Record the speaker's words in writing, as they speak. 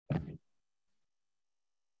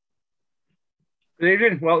Good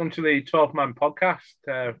evening. Welcome to the 12-man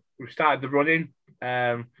podcast. We've started the running.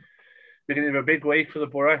 Beginning of a big week for the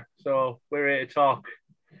Boro, so we're here to talk.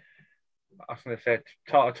 I was going to say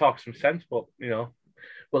talk some sense, but we'll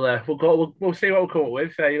see what we'll come up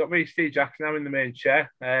with. You got me, Steve Jackson. I'm in the main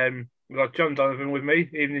chair. We've got John Donovan with me.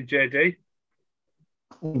 Evening, JD.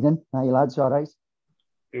 Evening. How you lads? All right?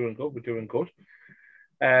 Doing good. We're doing good.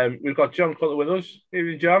 We've got John Cutler with us.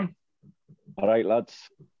 Evening, John. All right, lads.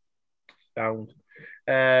 Sound.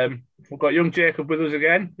 We've got young Jacob with us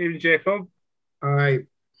again. Evening, Jacob. All right.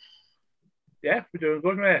 Yeah, we're doing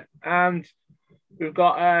good, mate. And we've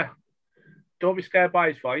got, don't be scared by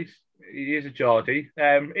his voice. He is a Geordie.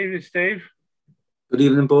 Evening, Steve. Good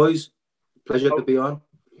evening, boys. Pleasure to be on.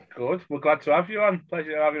 Good. We're glad to have you on.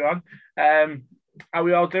 Pleasure to have you on. Are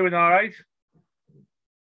we all doing all right?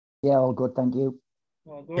 Yeah, all good, thank you.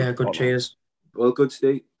 All good? Yeah, good. Cheers. Well, good,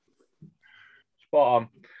 Steve. Spot on.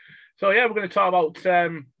 So, yeah, we're going to talk about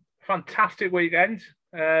fantastic weekend.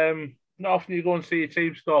 Not often you go and see your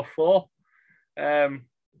team score four.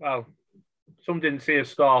 Well, some didn't see us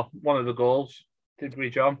score one of the goals, did we,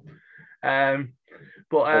 John? Yeah,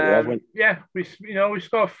 we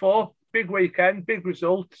scored four. Big weekend, big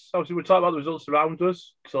results. Obviously, we'll talk about the results around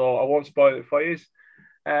us, so I won't spoil it for you.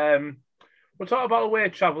 We'll talk about away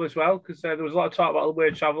travel as well, because there was a lot of talk about away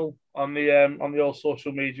travel on the old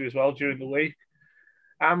social media as well during the week.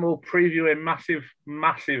 And we'll preview a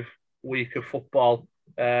massive week of football.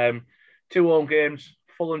 Two home games,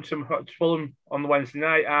 Fulham on the Wednesday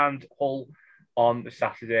night and Hull on the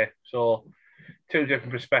Saturday. So two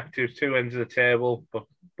different perspectives, two ends of the table, but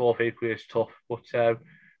both equally as tough. But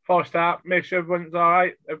before I start, make sure everyone's all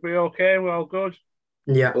right. Everybody okay? We're all good?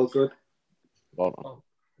 Yeah. All good.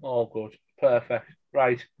 All good. Perfect.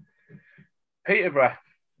 Right. Peterborough.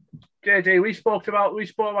 JD, we spoke about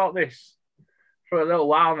this for a little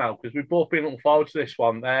while now because we've both been looking forward to this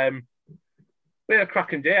one. We had a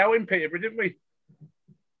cracking day out in Peterborough, didn't we?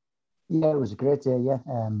 Yeah, it was a great day, yeah.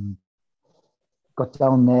 Got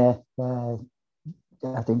down there,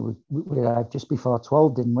 I think we arrived just before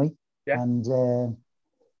 12, didn't we? Yeah. And,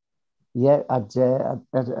 I'd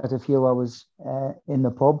had a few hours in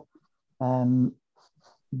the pub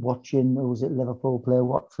watching, was it Liverpool play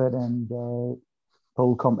Watford and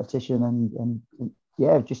Hull competition and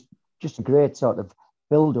yeah, just a great sort of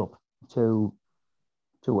build-up to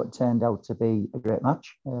what turned out to be a great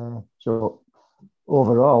match. So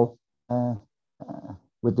overall,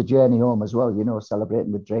 with the journey home as well,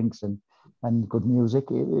 celebrating with drinks and good music,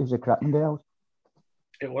 it was a cracking day out.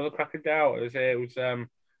 It was a cracking day out. It was a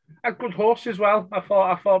good host as well. I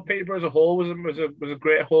thought Peterborough as a whole was a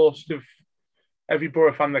great host of every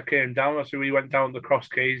Borough fan that came down. So we went down the Cross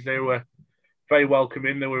Keys. They were very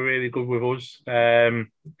welcoming. They were really good with us.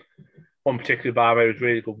 One particular barber was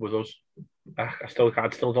really good with us. I still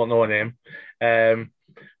don't know her name. Yeah,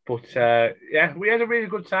 we had a really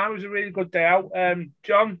good time. It was a really good day out.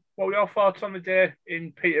 John, what were your thoughts on the day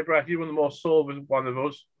in Peterborough? You were the more sober one of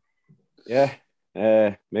us. Yeah,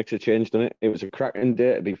 makes a change, doesn't it? It was a cracking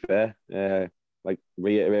day, to be fair. Like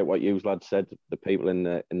reiterate what you lads said. The people in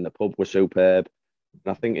the pub were superb,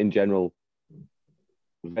 and I think in general,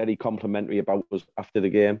 very complimentary about us after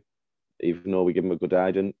the game. Even though we give them a good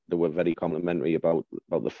hiding, they were very complimentary about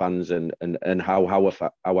the fans and how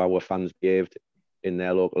our fans behaved in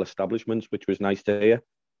their local establishments, which was nice to hear.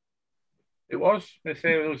 It was. They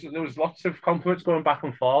say there was lots of compliments going back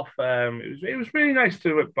and forth. It was really nice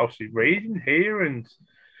to obviously read and hear, and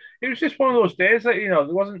it was just one of those days that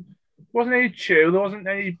there wasn't any chew, there wasn't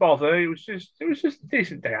any bother. It was just a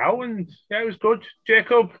decent day out, and yeah, it was good.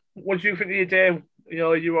 Jacob, what did you think of your day?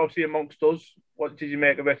 You were obviously amongst us. What did you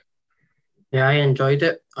make of it? Yeah, I enjoyed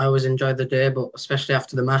it. I always enjoyed the day, but especially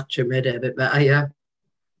after the match, it made it a bit better, yeah.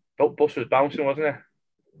 Bus was bouncing, wasn't it?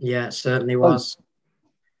 Yeah, it certainly was.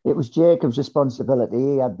 It was Jacob's responsibility.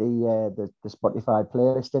 He had the Spotify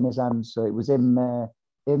playlist in his hands, so it was him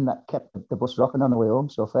that kept the bus rocking on the way home,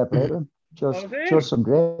 so fair play to him. Chose some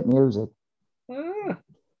great music. I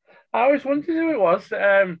always wondered who it was.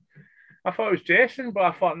 I thought it was Jason, but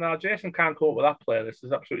I thought, no, Jason can't come up with that playlist.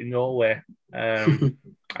 There's absolutely no way. I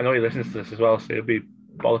know he listens to this as well, so he'll be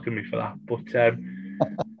bollocking me for that. But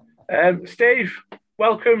Steve,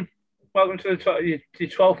 welcome to your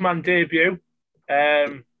 12-man debut.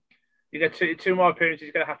 You get two more appearances,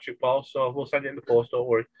 you get a hat-trick ball, so we'll send it in the post, don't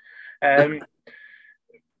worry.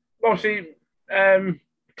 Obviously,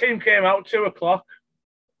 team came out 2:00,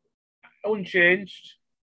 unchanged.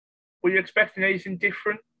 Were you expecting anything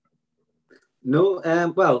different? No,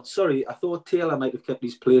 well, sorry, I thought Taylor might have kept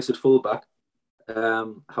his place at fullback.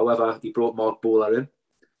 However, he brought Mark Bowler in,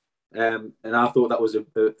 and I thought that was a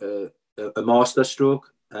a master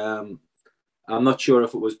stroke. I'm not sure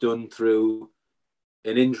if it was done through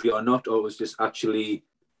an injury or not, or it was just actually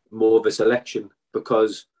more of a selection,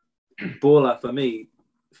 because Bowler, for me,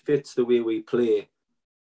 fits the way we play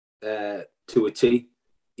to a T.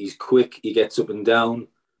 He's quick, he gets up and down,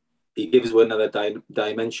 he gives us another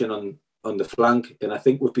dimension on the flank, and I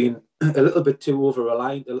think we've been a little bit too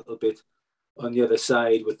over-reliant, a little bit on the other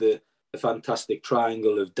side with the fantastic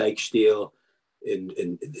triangle of Dijksteel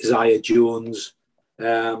and Isaiah Jones,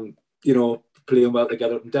 playing well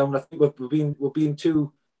together up and down. I think we're being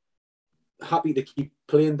too happy to keep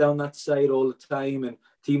playing down that side all the time, and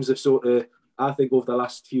teams have sort of, I think, over the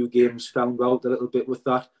last few games found out a little bit with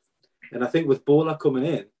that. And I think with Bowler coming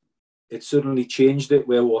in, it suddenly changed it,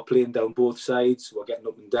 where we're playing down both sides, we're getting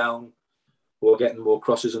up and down, we're getting more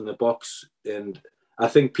crosses in the box, and I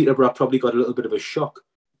think Peterborough probably got a little bit of a shock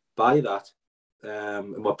by that,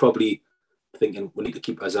 and we're probably thinking we need to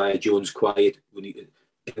keep Isaiah Jones quiet. We need to,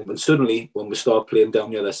 and suddenly when we start playing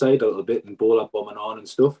down the other side a little bit and Bowler bombing on and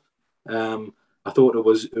stuff, I thought it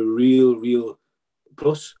was a real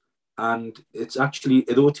plus. And it's actually,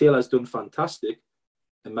 although Taylor's done fantastic,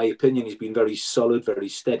 in my opinion, he's been very solid, very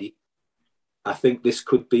steady. I think this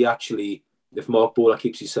could be actually, if Mark Bowler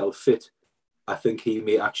keeps himself fit, I think he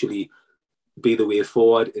may actually be the way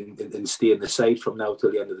forward and stay in the side from now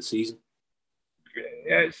till the end of the season.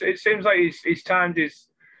 Yeah, it seems like he's timed his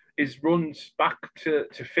runs back to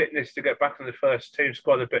fitness to get back in the first team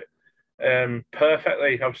squad a bit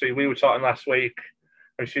perfectly. Obviously, we were talking last week,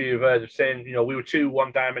 I'm sure you've heard of saying, we were too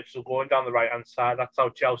one-dimensional going down the right-hand side. That's how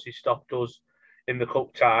Chelsea stopped us in the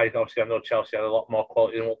cup tie. Obviously, I know Chelsea had a lot more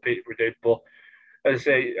quality than what Peterborough did, but as I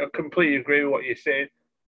say, I completely agree with what you're saying.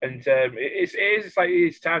 And it's like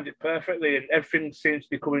he's timed it perfectly, and everything seems to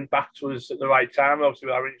be coming back to us at the right time. Obviously,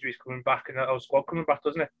 with our injuries coming back and our squad coming back,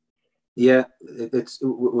 doesn't it? Yeah,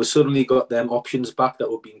 we've suddenly got them options back that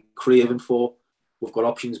we've been craving for. We've got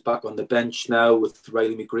options back on the bench now with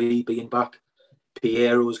Riley McGree being back.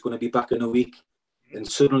 Piero is going to be back in a week. And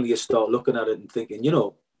suddenly you start looking at it and thinking,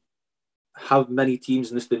 how many teams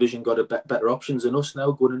in this division got better options than us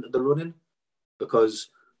now going into the running? Because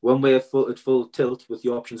when we're at full tilt with the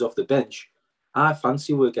options off the bench, I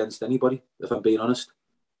fancy we're against anybody, if I'm being honest.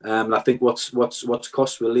 I think what's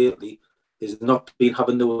cost me lately is not being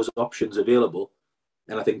having those options available.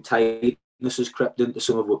 And I think tightness has crept into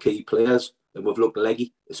some of our key players, and we've looked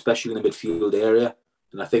leggy, especially in the midfield area.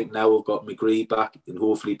 And I think now we've got McGree back and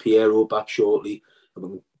hopefully Piero back shortly.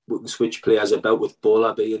 And we can switch players about with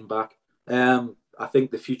Bowler being back. I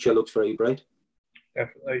think the future looks very bright.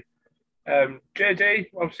 Definitely. JD,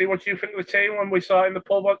 obviously, what do you think of the team when we saw it in the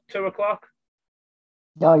pub at 2:00?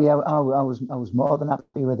 Oh yeah, I was more than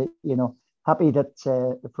happy with it. Happy that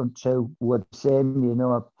the front two were the same.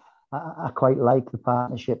 I quite like the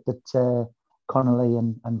partnership that Connolly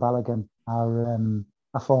and Balogun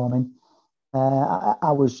are forming.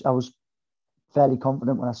 I was fairly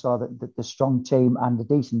confident when I saw that the strong team and a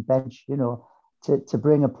decent bench. To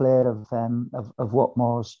bring a player of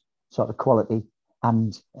Watmore's sort of quality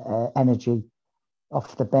and energy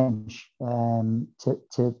off the bench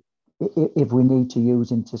to if we need to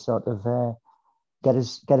use him to sort of get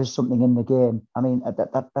us something in the game. I mean,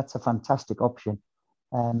 that's a fantastic option.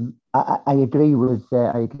 I agree with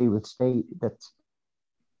Steve that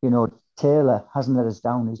Taylor hasn't let us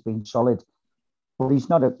down. He's been solid, but he's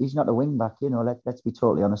not a wing back. Let's be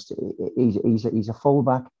totally honest. He's a full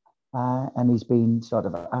back, and he's been sort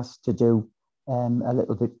of asked to do a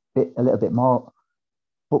little bit more.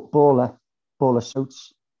 But Bowler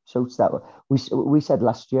suits that. We said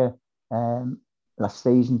last season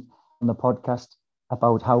on the podcast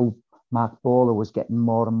about how Mark Bowler was getting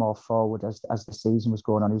more and more forward as the season was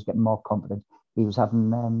going on. He was getting more confident. He was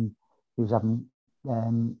having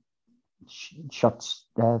shots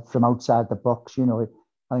from outside the box.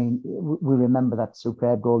 I mean, we remember that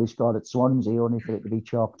superb goal he scored at Swansea, only for it to be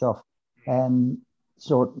chalked off.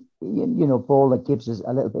 So Bowler gives us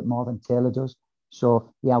a little bit more than Taylor does.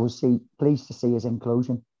 So yeah, I was pleased to see his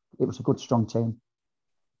inclusion. It was a good, strong team.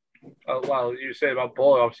 Well, you say about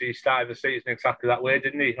Bowler, obviously he started the season exactly that way,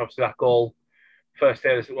 didn't he? Obviously that goal, first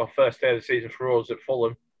day of the season for us at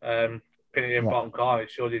Fulham, pinning in bottom corner,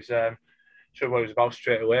 it showed what he was about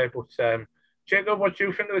straight away. But Jacob, what do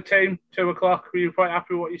you think of the team? 2:00, were you quite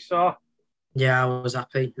happy with what you saw? Yeah, I was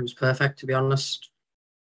happy. It was perfect, to be honest.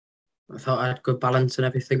 I thought I had good balance and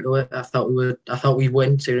everything to it. I thought we'd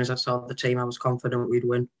win. As soon as I saw the team, I was confident we'd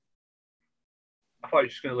win. I thought you were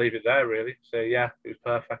just going to leave it there, really. So yeah, it was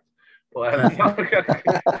perfect. But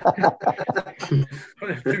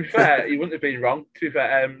to be fair, you wouldn't have been wrong. To be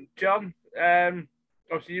fair, John,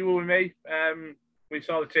 obviously you were with me. We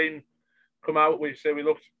saw the team come out. We say we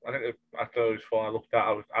looked. I think after it was fun, I looked at.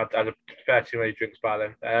 I'd had a fair too many drinks by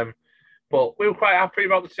then. But we were quite happy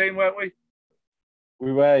about the team, weren't we?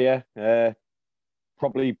 We were, yeah.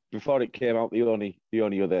 Probably before it came out, the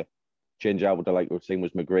only other change I would have liked to have seen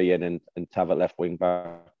was McGree in and Tav at left wing back.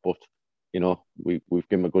 But we've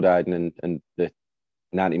given him a good hiding, and the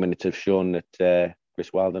 90 minutes have shown that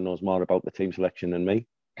Chris Wilder knows more about the team selection than me.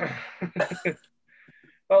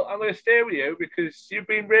 Well, I'm going to stay with you because you've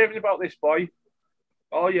been raving about this boy.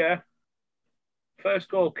 Oh yeah, first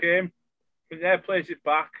goal came, and there plays it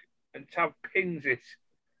back, and Tav pings it.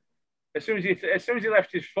 As soon as he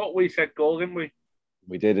left his foot, we said goal, didn't we?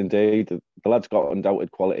 We did indeed. The lad's got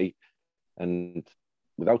undoubted quality, and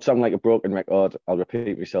without sounding like a broken record, I'll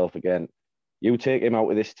repeat myself again. You take him out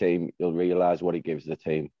of this team, you'll realise what he gives the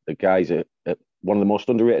team. The guy's one of the most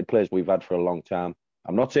underrated players we've had for a long time.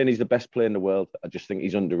 I'm not saying he's the best player in the world. I just think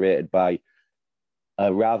he's underrated by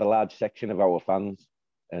a rather large section of our fans.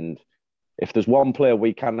 And if there's one player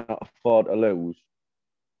we cannot afford to lose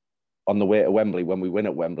on the way to Wembley when we win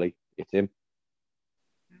at Wembley, it's him.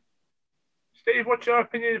 Steve, what's your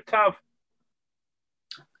opinion of Tav?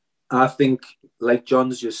 I think, like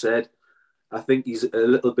John's just said, I think he's a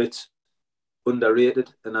little bit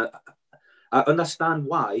underrated. And I understand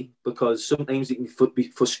why, because sometimes he can be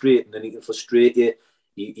frustrating and he can frustrate you.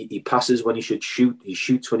 He passes when he should shoot. He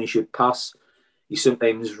shoots when he should pass. He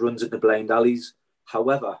sometimes runs into blind alleys.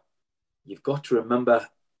 However, you've got to remember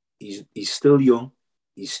he's still young.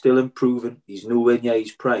 He's still improving. He's nowhere near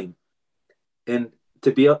his prime. And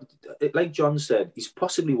to be, like John said, he's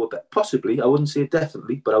possibly, I wouldn't say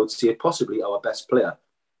definitely, but I would say possibly our best player.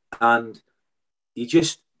 And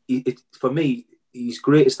for me, his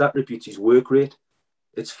greatest attribute is work rate.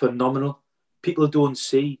 It's phenomenal. People don't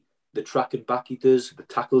see the tracking back he does, the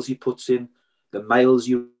tackles he puts in, the miles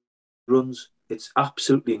he runs. It's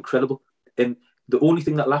absolutely incredible. And the only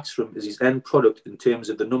thing that lacks from him is his end product in terms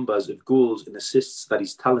of the numbers of goals and assists that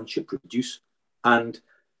his talent should produce. And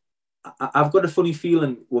I've got a funny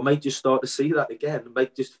feeling we might just start to see that again.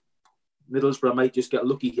 Middlesbrough might just get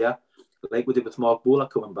lucky here, like we did with Mark Bowler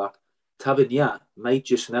coming back. Tavernier might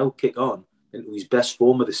just now kick on into his best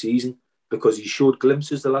form of the season because he showed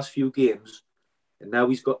glimpses the last few games, and now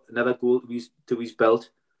he's got another goal to his belt.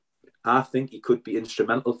 I think he could be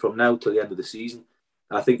instrumental from now till the end of the season.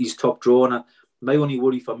 I think he's top draw. And my only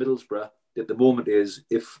worry for Middlesbrough at the moment is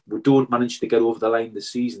if we don't manage to get over the line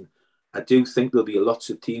this season, I do think there'll be lots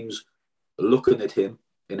of teams looking at him,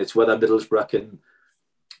 and it's whether Middlesbrough can,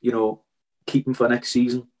 keep him for next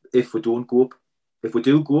season if we don't go up. If we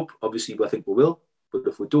do go up, obviously I think we will. But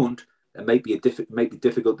if we don't, it might be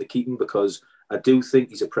difficult to keep him because I do think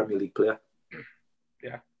he's a Premier League player.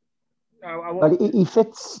 Yeah. Well, he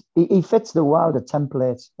fits the Wilder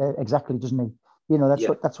template exactly, doesn't he?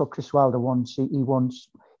 That's what Chris Wilder wants. He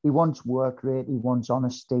wants work rate. He wants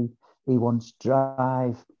honesty. He wants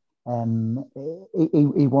drive.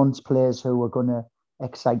 He wants players who are going to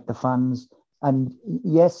excite the fans. And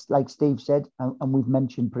yes, like Steve said, and we've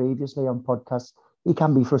mentioned previously on podcasts, he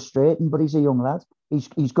can be frustrating, but he's a young lad. He's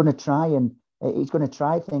going to try and he's going to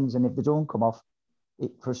try things, and if they don't come off,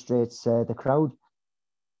 it frustrates the crowd.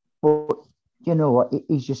 But you know what?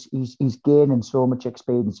 He's gaining so much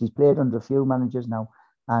experience. He's played under a few managers now,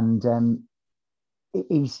 and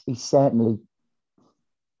he's certainly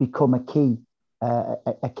become a key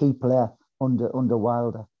player under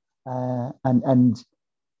Wilder. And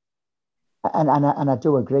I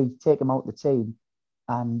do agree. Take him out the team,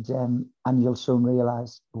 and you'll soon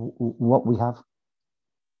realise what we have.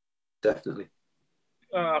 Definitely.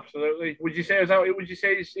 Oh, absolutely. Would you say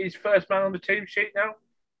he's first man on the team sheet now?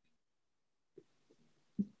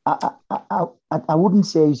 I wouldn't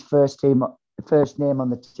say he's first name on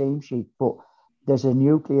the team sheet, but there's a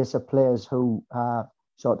nucleus of players who are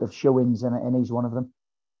sort of show-ins, and he's one of them.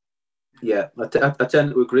 Yeah, I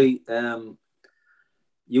tend to agree.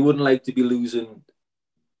 You wouldn't like to be losing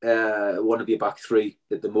one of your back three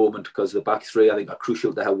at the moment because the back three, I think, are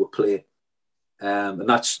crucial to how we play. And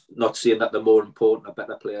that's not saying that they're more important or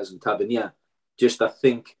better players than Tavernier. Just I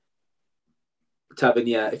think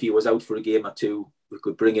Tavernier, if he was out for a game or two, we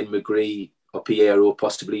could bring in McGree or Piero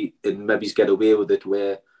possibly and maybe get away with it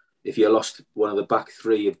where if you lost one of the back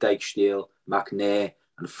three of Dijksteel, McNair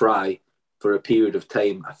and Fry for a period of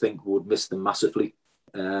time, I think we would miss them massively.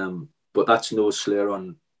 But that's no slur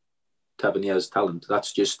on Tavernier's talent.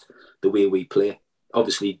 That's just the way we play.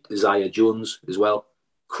 Obviously, Isaiah Jones as well,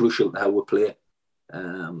 crucial to how we play.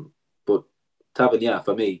 But Tavernier,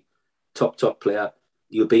 for me, top player.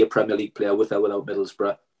 He'll be a Premier League player with or without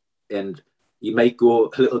Middlesbrough. And he might go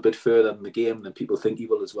a little bit further in the game than people think he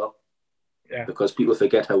will as well. because people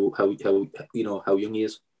forget how young he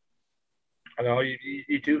is. I know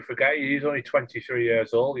you do forget he's only 23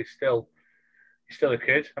 years old. He's still a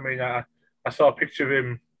kid. I mean, I saw a picture of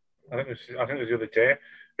him. I think it was the other day.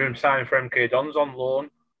 Of him signing for MK Dons on loan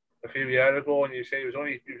a few years ago, and you say he was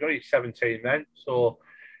only 17 then. So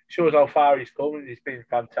shows how far he's come. And he's been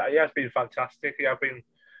fantastic. He has been fantastic. I've been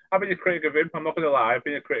a critic of him. I'm not going to lie. I've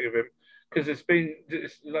been a critic of him because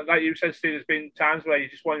like you said, Steve. There's been times where you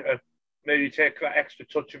just want to maybe take that extra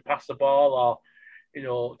touch and pass the ball,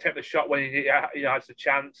 or take the shot when he has the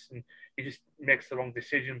chance, and he just makes the wrong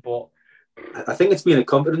decision. But I think it's been a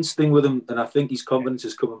confidence thing with him, and I think his confidence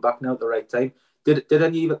is coming back now at the right time. Did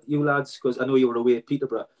any of you lads, because I know you were away at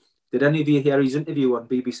Peterborough, did any of you hear his interview on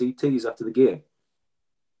BBC Tees after the game?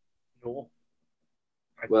 No.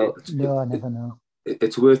 I never know.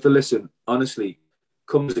 It's worth a listen. Honestly,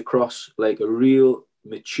 comes across like a real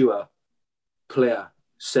mature player.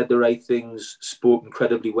 Said the right things, spoke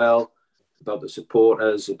incredibly well about the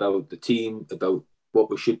supporters, about the team, about what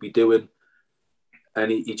we should be doing.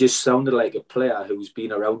 And he just sounded like a player who's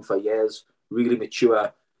been around for years, really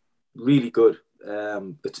mature, really good.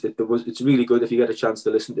 It's really good if you get a chance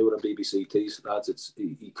to listen to it on BBC Tees, lads.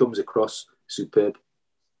 He comes across superb.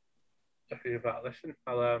 Definitely about listen.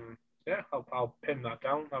 I'll pin that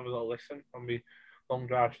down. Have a little listen on my long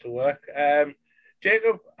drives to work.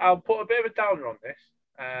 Jacob, I'll put a bit of a downer on this.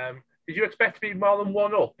 Did you expect to be more than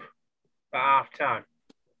one up at half time?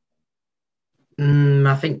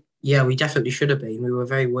 I think, we definitely should have been. We were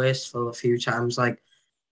very wasteful a few times, like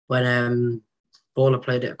when Boro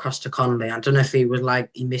played it across to Conley. I don't know if he was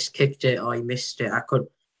he miskicked it or he missed it.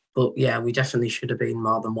 But we definitely should have been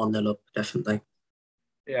more than 1-0 up, definitely.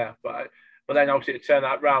 Yeah, but then obviously to turn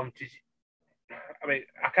that round, I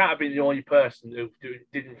can't have been the only person who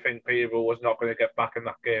didn't think Peterborough was not going to get back in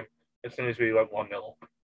that game as soon as we went 1-0 up.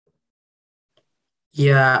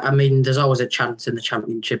 Yeah, I mean, there's always a chance in the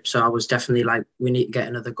Championship, so I was definitely we need to get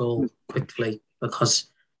another goal quickly, because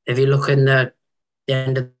if you look in the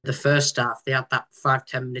end of the first half, they had that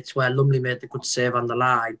 5-10 minutes where Lumley made the good save on the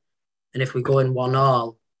line, and if we go in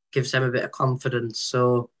 1-1, gives them a bit of confidence.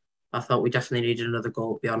 So I thought we definitely needed another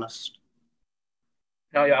goal, to be honest.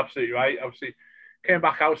 No, you're absolutely right. Obviously, came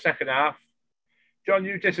back out second half. John,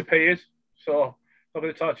 you disappeared, so I'm not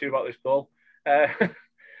going to talk to you about this goal.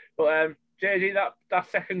 But JD, that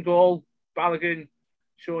second goal, Balogun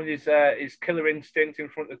showing his killer instinct in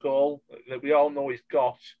front of the goal that we all know he's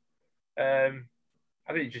got. I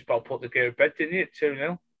think he just about put the game to bed, didn't he, at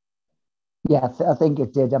 2-0? Yeah, I think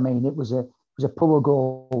it did. I mean, it was a poor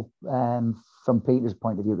goal from Peter's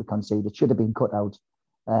point of view to concede. It should have been cut out.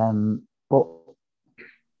 But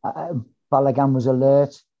Balogun was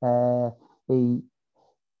alert.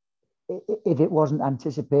 If it wasn't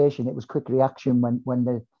anticipation, it was quick reaction when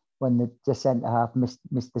the centre half missed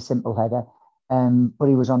the simple header. But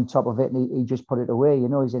he was on top of it, and he just put it away.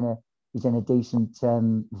 He's in a decent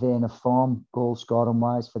vein of form, goal scoring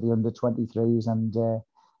wise, for the under 23s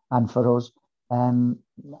and for us. And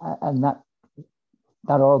that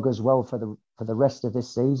augurs well for the rest of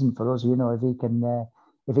this season for us. If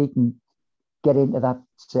he can get into that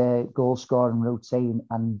goal scoring routine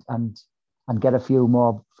and get a few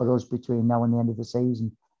more for us between now and the end of the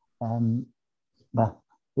season, but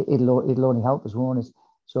it'll only help us, won't it?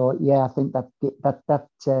 So I think that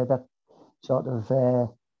sort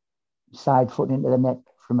of side foot into the net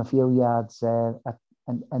from a few yards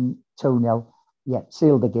and 2-0,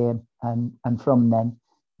 sealed the game, and from then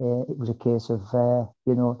it was a case of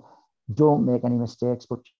don't make any mistakes,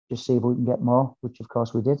 but just see if we can get more, which of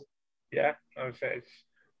course we did. Yeah, I would say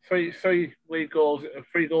it's three league goals,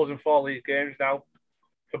 3 goals in 4 league games now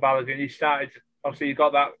for Balogun. He started, obviously, he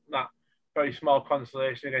got that very small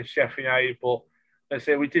consolation against Sheffield United, but let's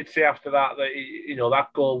say we did see after that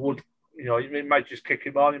that goal would, it might just kick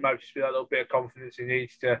him on. It might just be that little bit of confidence he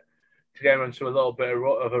needs to get him into a little bit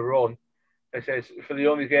of a run. It says for the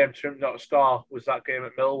only game to not score was that game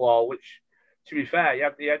at Millwall, which, to be fair, he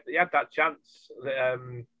had that chance that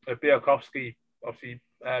Bielkowski obviously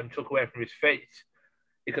took away from his feet.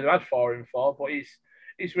 He could have had 4 in 4, but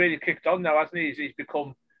he's really kicked on now, hasn't he? He's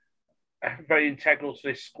become very integral to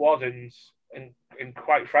this squad and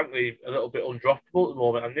quite frankly a little bit undroppable at the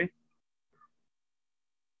moment, hasn't he?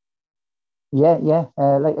 Yeah.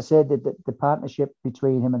 Like I said, the partnership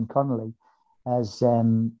between him and Connolly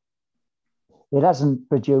hasn't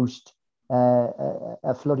produced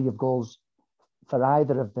a flurry of goals for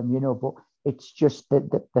either of them, but it's just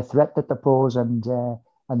the threat that they pose and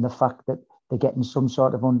the fact that they're getting some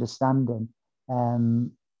sort of understanding,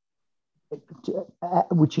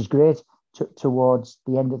 which is great towards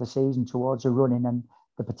the end of the season, towards a run-in,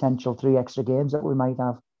 the potential 3 extra games that we might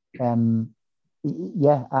have.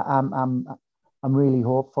 Yeah, I'm really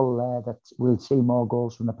hopeful that we'll see more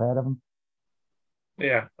goals from the pair of them.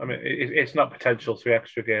 Yeah, I mean, it's not potential 3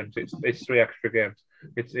 extra games. It's 3 extra games.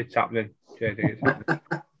 It's happening, JD. It's happening.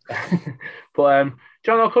 But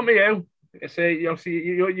John, I'll come to you. Say, obviously,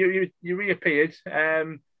 you reappeared.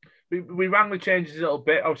 We rang the changes a little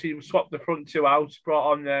bit. Obviously, we swapped the front 2 out,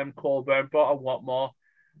 brought on Colburn, brought on Watmore.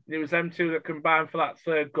 And it was them 2 that combined for that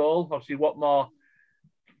 3rd goal. Obviously, Watmore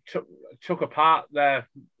took apart their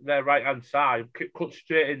right hand side, cut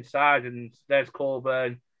straight inside, and there's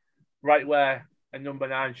Colburn right where a number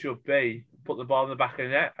 9 should be. Put the ball in the back of the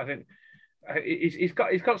net. I think he's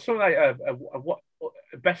got something like a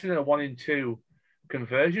better than a 1 in 2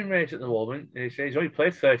 conversion rate at the moment. He's only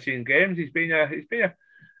played 13 games. He's been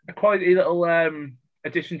a quality little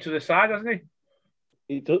addition to the side, hasn't he?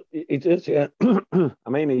 He does, yeah. I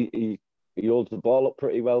mean, he holds the ball up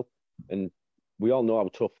pretty well, and we all know how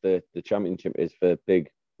tough the championship is for big,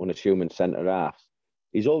 unassuming centre halves.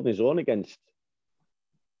 He's holding his own against,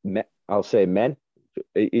 I'll say, men.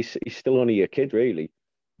 He's still only a kid, really,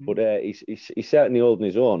 but he's certainly holding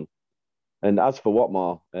his own. And as for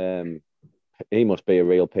Watmore, he must be a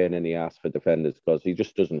real pain in the ass for defenders because he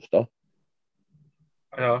just doesn't stop.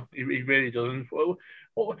 I know, he really doesn't. Well,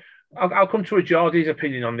 I'll come to a Geordie's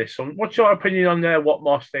opinion on this one. What's your opinion on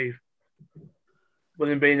Watmore, Steve? With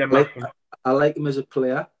him being a I like him as a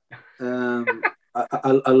player. I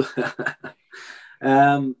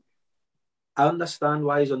understand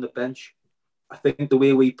why he's on the bench. I think the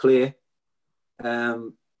way we play,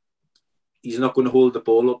 he's not going to hold the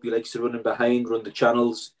ball up. He likes to run in behind, run the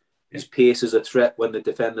channels. His pace is a threat when the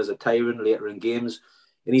defenders are tiring later in games.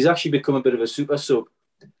 And he's actually become a bit of a super sub.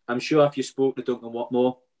 I'm sure if you spoke to Duncan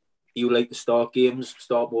Watmore, he would like to start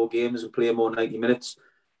more games and play more 90 minutes.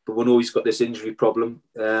 But we know he's got this injury problem.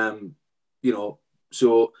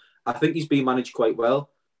 So I think he's being managed quite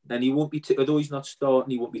well. And he won't be, although he's not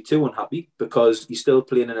starting, he won't be too unhappy because he's still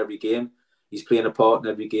playing in every game. He's playing a part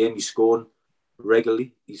in every game. He's scoring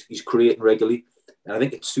regularly. He's creating regularly. And I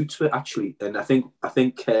think it suits it, actually. And I think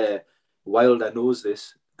Wilder knows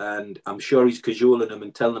this. And I'm sure he's cajoling him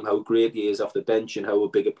and telling him how great he is off the bench and how a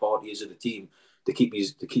big a part he is of the team to keep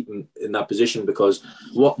him in that position. Because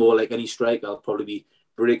Watmore, like any striker, I'll probably be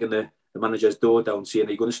breaking the manager's door down saying,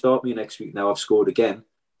 are you going to start me next week now I've scored again?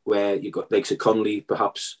 Where you've got like Connolly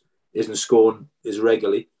perhaps isn't scoring as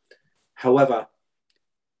regularly. However,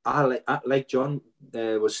 I like John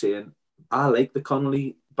was saying, I like the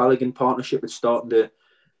Connolly-Balogun partnership. It's starting to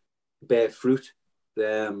bear fruit.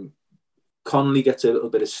 Connolly gets a little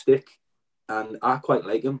bit of stick, and I quite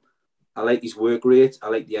like him. I like his work rate. I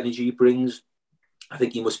like the energy he brings. I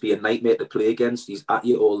think he must be a nightmare to play against. He's at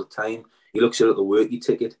you all the time. He looks a little worky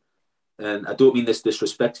ticket. And I don't mean this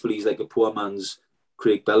disrespectfully. He's like a poor man's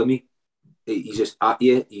Craig Bellamy. He's just at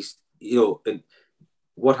you. And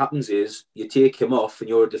what happens is you take him off and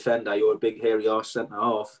you're a defender, you're a big hairy arse centre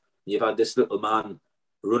half. You've had this little man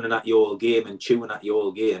running at you all game and chewing at you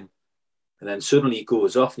all game. And then suddenly he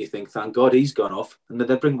goes off and you think, thank God he's gone off. And then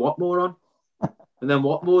they bring Watmore on. And then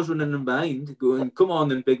Watmore's running in behind going, come on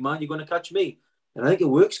then, big man, you're going to catch me. And I think it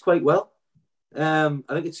works quite well. I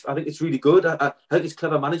think it's really good. I think it's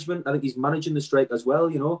clever management. I think he's managing the strike as well,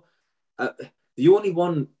 The only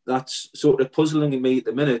one that's sort of puzzling me at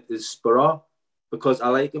the minute is Boro, because I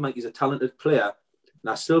like him, like he's a talented player. And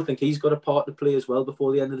I still think he's got a part to play as well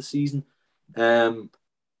before the end of the season.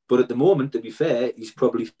 But at the moment, to be fair, he's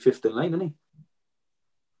probably fifth in line, isn't he?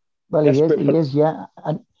 Well, he is, yeah.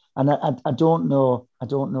 And I don't know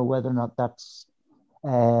whether or not that's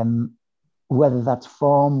whether that's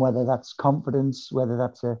form, whether that's confidence, whether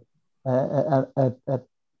that's a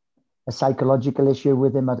psychological issue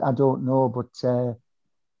with him. I don't know,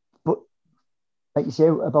 but like you say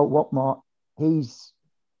about Watmore, he's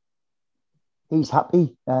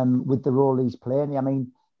happy with the role he's playing. I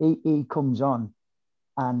mean, he comes on,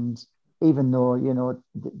 and even though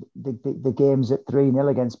the game's at 3-0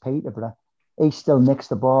 against Peterborough, he still nicks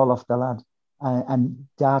the ball off the lad and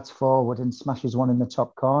darts forward and smashes one in the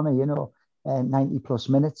top corner. 90 plus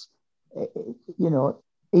minutes.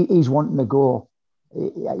 He's wanting to go.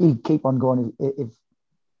 He'd keep on going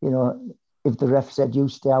if the ref said you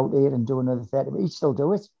stay out here and do another 30, he'd still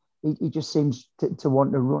do it. He just seems to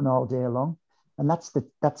want to run all day long, and that's the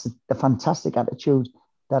fantastic attitude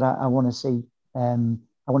that I want to see.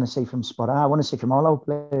 I want to see from Spot. I want to see from all our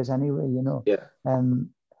players anyway. Yeah.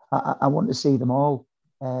 I want to see them all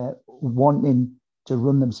wanting to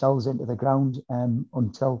run themselves into the ground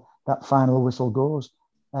until that final whistle goes.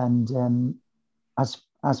 And as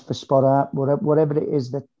for Spot, whatever it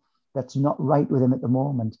is that that's not right with him at the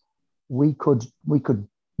moment, we could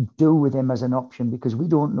do with him as an option, because we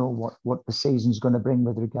don't know what the season's going to bring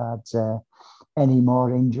with regards any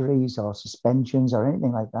more injuries or suspensions or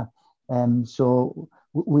anything like that. So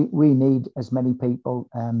we need as many people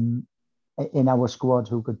in our squad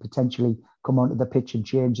who could potentially come onto the pitch and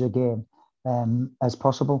change the game as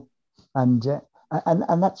possible. And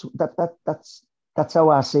that's how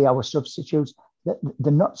I see our substitutes.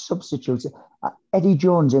 They're not substitutes. Eddie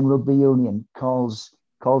Jones in rugby union calls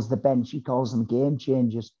the bench, he calls them game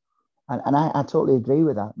changers. And I totally agree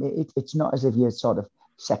with that. It's not as if you're sort of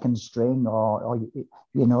second string or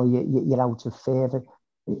you're out of favour.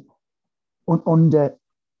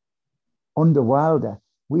 Under Wilder,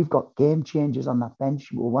 we've got game changers on that bench.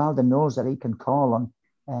 Wilder knows that he can call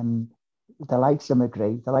on the likes of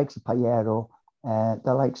McGree, the likes of Payero,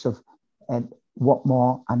 the likes of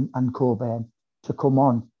Watmore and Coburn to come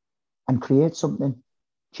on and create something,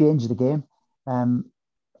 change the game.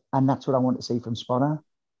 And that's what I want to see from Spanner.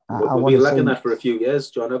 We've been lacking that for a few years,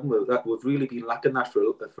 John, haven't we? We've really been lacking that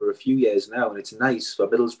for a few years now, and it's nice for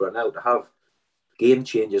Middlesbrough now to have game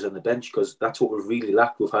changers on the bench, because that's what we've really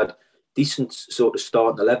lacked. We've had decent sort of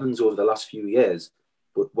starting 11s over the last few years,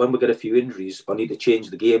 but when we get a few injuries or need to change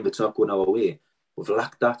the game that's not going our way, we've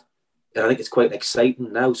lacked that. And I think it's quite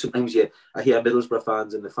exciting now. Sometimes I hear Middlesbrough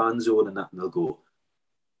fans in the fan zone and that, and they'll go,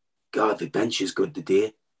 God, the bench is good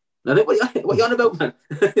today. And I think, what are you on about, man?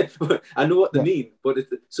 I know what they mean, but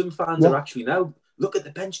some fans are actually now, look at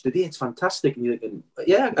the bench today, it's fantastic. And you're thinking,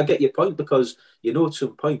 yeah, I get your point, because at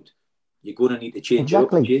some point you're going to need to change it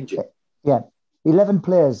up and change it. Yeah. 11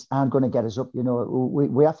 players aren't going to get us up.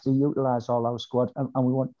 We have to utilise all our squad, and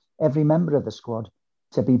we want every member of the squad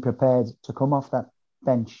to be prepared to come off that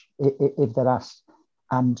bench if they're asked,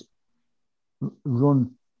 and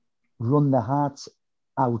run their hearts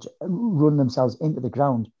out, run themselves into the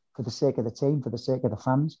ground for the sake of the team, for the sake of the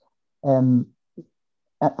fans. And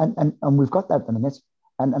we've got that at the minute.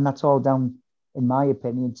 And that's all down, in my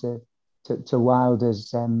opinion, to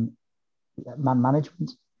Wilder's man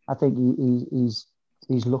management. I think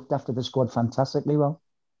he's looked after the squad fantastically well.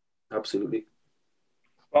 Absolutely.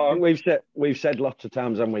 I think we've said lots of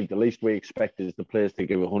times, haven't we? The least we expect is the players to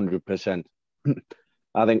give 100%.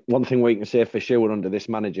 I think one thing we can say for sure under this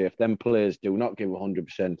manager, if them players do not give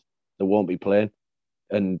 100%, they won't be playing.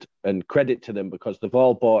 And credit to them, because they've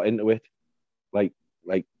all bought into it. Like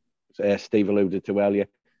Steve alluded to earlier,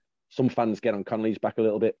 some fans get on Connolly's back a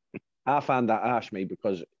little bit. I find that harsh, me,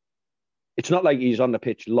 because it's not like he's on the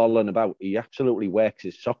pitch lolling about. He absolutely works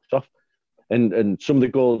his socks off. And some of the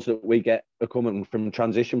goals that we get are coming from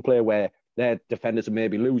transition play, where their defenders are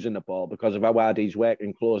maybe losing the ball because of how hard he's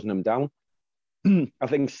working, closing them down. I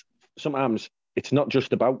think sometimes it's not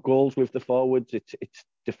just about goals with the forwards, it's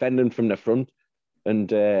defending from the front. And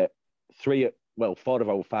 4 of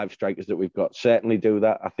our 5 strikers that we've got certainly do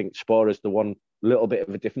that. I think Sporer's the one little bit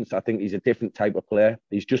of a difference. I think he's a different type of player.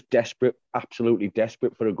 He's just desperate, absolutely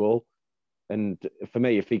desperate for a goal. And for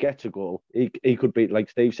me, if he gets a goal, he could be, like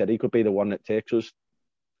Steve said, he could be the one that takes us,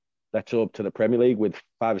 let's up to the Premier League with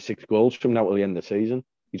 5 or 6 goals from now till the end of the season.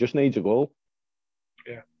 He just needs a goal.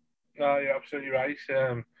 Yeah. No, you're absolutely right.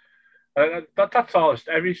 That's all.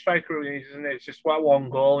 Every striker really needs, isn't it? It's just one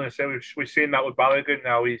goal. And so we've seen that with Balogun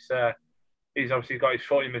now. He's obviously got his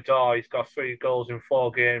foot in the door. He's got 3 goals in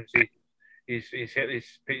 4 games. He's hit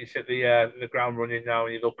the ground running now,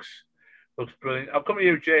 and he looks brilliant. I'll come to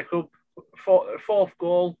you, Jacob. Fourth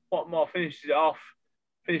goal. What more finishes it off?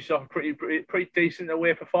 Finishes off a pretty decent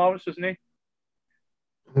away performance, doesn't he?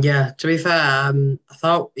 Yeah, to be fair, I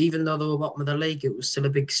thought even though they were bottom of the league, it was still a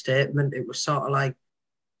big statement. It was sort of like,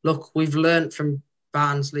 look, we've learnt from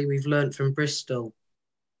Barnsley, we've learnt from Bristol,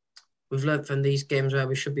 we've learnt from these games where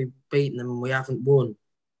we should be beating them and we haven't won.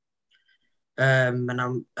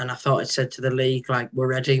 And I thought it said to the league, like, we're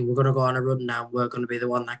ready, we're going to go on a run now, we're going to be the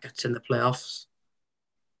one that gets in the playoffs.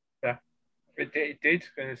 Yeah, it did.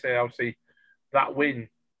 Going to say, obviously, that win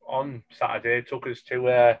on Saturday took us to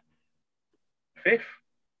 5th.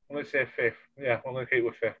 I'm going to say 5th. Yeah, I'm going to keep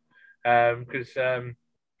with 5th. Because,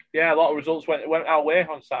 a lot of results went our way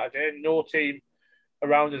on Saturday. No team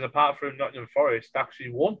around us, apart from Nottingham Forest,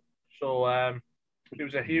 actually won. So it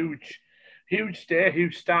was a huge day,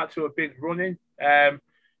 huge start to a big running.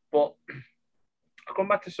 But I come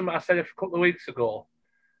back to something I said a couple of weeks ago.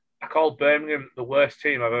 I called Birmingham the worst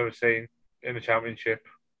team I've ever seen in the Championship.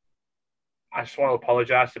 I just want to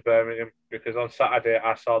apologise to Birmingham, because on Saturday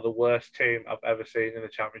I saw the worst team I've ever seen in the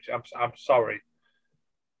Championship. I'm sorry.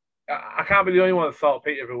 I can't be the only one that thought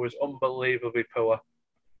Peterborough was unbelievably poor,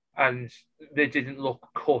 and they didn't look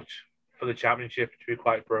cut for the Championship, to be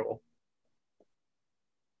quite brutal.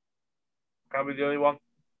 Can't be the only one.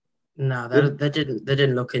 No, they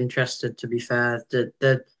didn't look interested. To be fair, I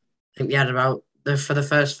think they had about for the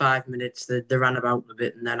first 5 minutes they ran about a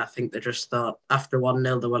bit, and then I think they just thought after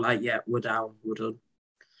 1-0 they were like, yeah, we're down, we're done.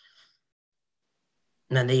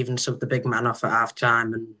 And then they even subbed the big man off at half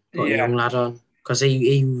time and put a young lad on because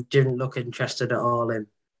he didn't look interested at all in.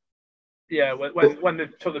 Yeah, when they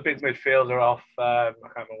took the big midfielder off, I can't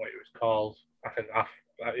remember what it was called. I think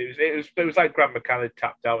it was like Grant McCann had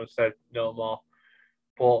tapped out and said no more.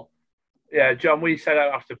 But yeah, John, we said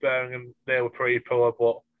out after Birmingham they were pretty poor,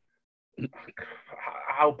 but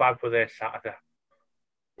how bad were they Saturday?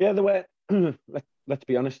 Yeah, they were. Let's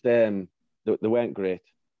be honest, they weren't great.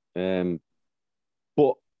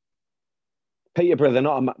 But Peterborough, they're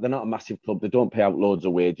not a massive club. They don't pay out loads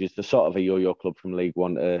of wages. They're sort of a yo-yo club from League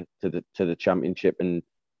One to the Championship. And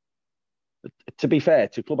to be fair,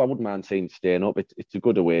 it's a club I wouldn't mind seeing staying up. It's a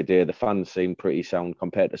good away day. The fans seem pretty sound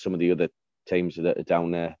compared to some of the other teams that are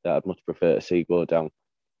down there that I'd much prefer to see go down.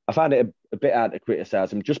 I find it a bit hard to criticise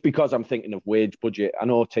them just because I'm thinking of wage budget. I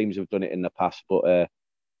know teams have done it in the past, but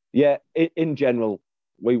yeah, in general,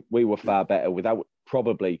 we were far better without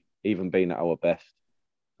probably even being at our best.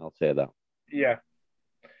 I'll say that. Yeah.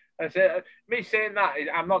 Me saying that,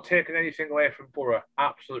 I'm not taking anything away from Boro.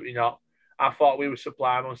 Absolutely not. I thought we were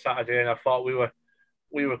sublime on Saturday, and I thought we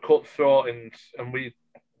were cutthroat, and we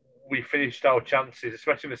finished our chances,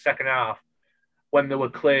 especially in the second half when they were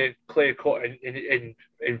clear cut in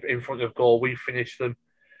front of goal. We finished them,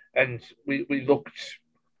 and we looked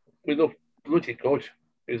bloody good.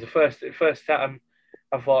 It was the first time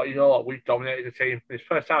I thought, you know what, we've dominated the team. It's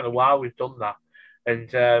the first time in a while we've done that,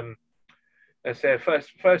 and. I say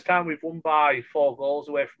first time we've won by 4 goals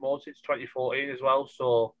away from us since 2014 as well.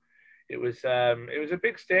 So it was a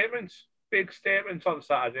big statement on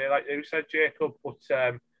Saturday, like you said, Jacob. But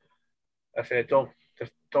I say don't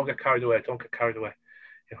get carried away. Don't get carried away.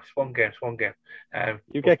 You know, it's one game.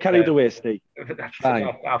 You get carried away, Steve.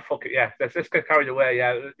 Fine. I'll fuck it. Yeah, let's get carried away.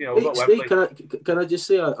 Yeah, you know. Hey, Steve, can I just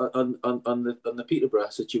say on the Peterborough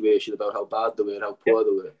situation about how bad they were and how poor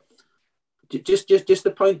they were. Just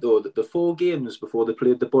the point though that the 4 games before they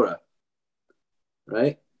played the Boro,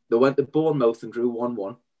 right? They went to Bournemouth and drew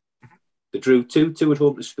 1-1. They drew 2-2 at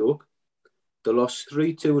home to Stoke. They lost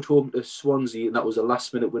 3-2 at home to Swansea, and that was a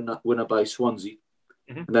last-minute winner by Swansea.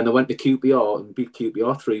 Mm-hmm. And then they went to QPR and beat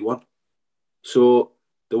QPR 3-1. So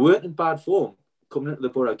they weren't in bad form coming into the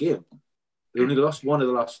Boro game. They only lost 1 of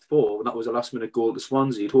the last 4, and that was a last-minute goal to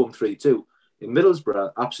Swansea at home 3-2. In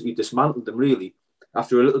Middlesbrough, absolutely dismantled them, really,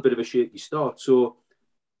 after a little bit of a shaky start. So,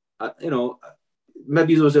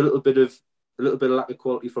 maybe there was a little bit of lack of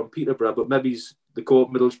quality from Peterborough, but maybe the court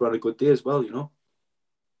Middlesbrough had a good day as well, you know.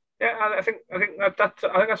 Yeah, I think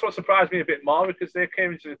that's what surprised me a bit more, because they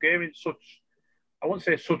came into the game in such, I wouldn't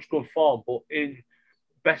say such good form, but in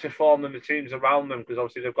better form than the teams around them, because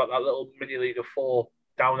obviously they've got that little mini League of 4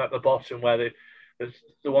 down at the bottom where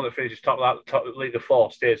the one that finishes top of League of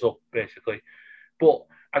 4 stays up basically. But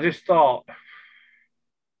I just thought,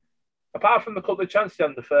 apart from the couple of chances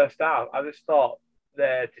in the first half, I just thought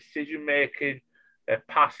their decision making, their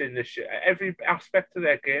passing, every aspect of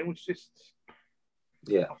their game was just.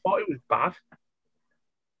 Yeah, I thought it was bad,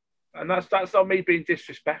 and that's not me being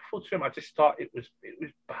disrespectful to him. I just thought it was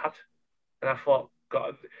bad, and I thought,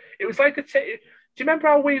 God, it was like do you remember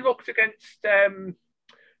how we looked against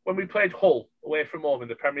when we played Hull away from home in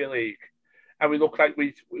the Premier League, and we looked like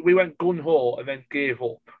we went gun ho and then gave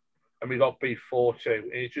up. And we got beat 4-2.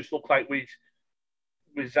 And it just looked like we'd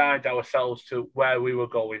resigned ourselves to where we were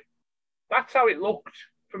going. That's how it looked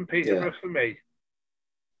from Peterborough for me.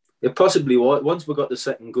 It possibly was. Once we got the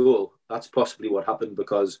second goal, that's possibly what happened,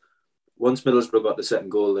 because once Middlesbrough got the second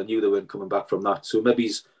goal, they knew they weren't coming back from that. So maybe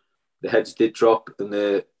the heads did drop, and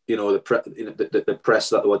the press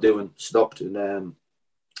that they were doing stopped, and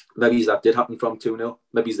maybe that did happen from 2-0.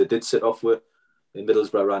 Maybe they did sit off with, and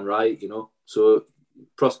Middlesbrough ran right, you know. So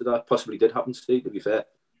that possibly did happen, Steve, to be fair.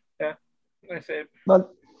 Yeah, I say. Well,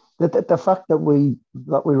 the fact that we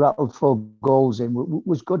rattled 4 goals in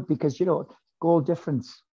was good, because, you know, goal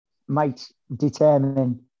difference might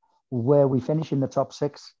determine where we finish in the top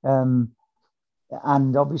 6. And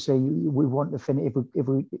obviously, we want to finish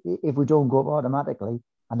if we don't go up automatically.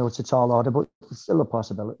 I know it's a tall order, but it's still a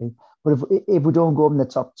possibility. But if we don't go up in the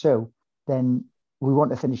top 2, then we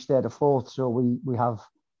want to finish 3rd or 4th, so we have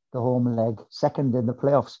the home leg second in the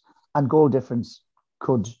playoffs, and goal difference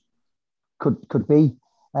could be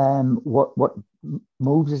what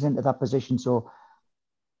moves us into that position. So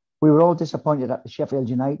we were all disappointed at the Sheffield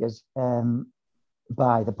United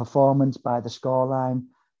by the performance, by the scoreline,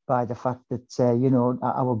 by the fact that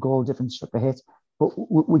our goal difference took a hit. but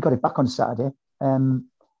we got it back on Saturday. The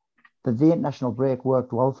international break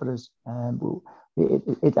worked well for us.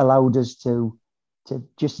 It allowed us to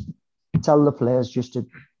just tell the players just to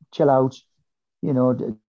chill out. You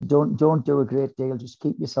know, don't do a great deal. Just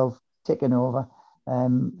keep yourself ticking over.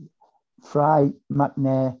 Fry,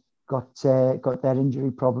 McNair got their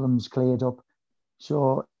injury problems cleared up,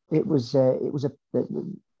 so it was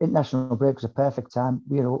the international break was a perfect time.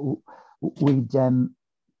 You know,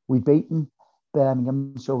 we'd beaten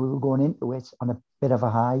Birmingham, so we were going into it on a bit of a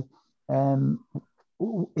high.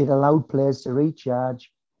 It allowed players to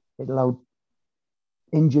recharge. It allowed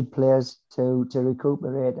injured players to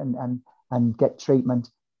recuperate and get treatment.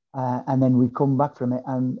 And then we come back from it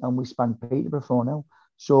and we spanked Peterborough 4-0.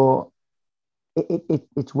 So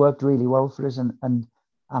it's worked really well for us, and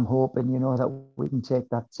I'm hoping, you know, that we can take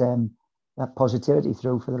that positivity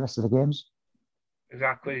through for the rest of the games.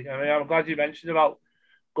 Exactly. I mean, I'm glad you mentioned about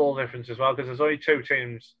goal difference as well, because there's only two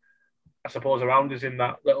teams, I suppose, around us in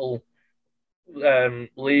that little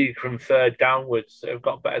league from third downwards that have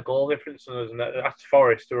got better goal difference than us, and that's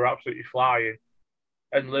Forest, who are absolutely flying,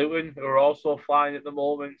 and Luton, who are also flying at the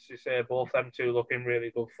moment. You say both them two look in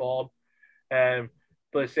really good form.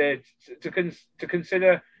 But I say to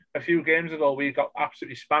consider a few games ago, we got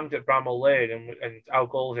absolutely spanked at Bramall Lane, and our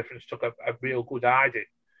goal difference took a real good hiding.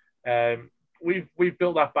 We've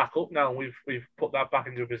built that back up now, and we've put that back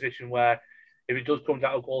into a position where if it does come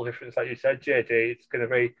down to goal difference, like you said, JD, it's going to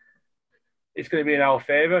be in our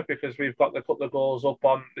favour, because we've got to put the goals up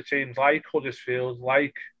on the teams like Huddersfield,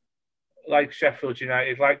 like Sheffield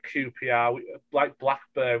United, like QPR, like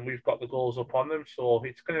Blackburn. We've got the goals up on them, so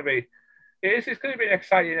it's going to be an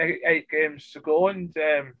exciting 8 games to go, and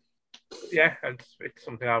yeah, and it's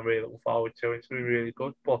something I'm really looking forward to. It's going to be really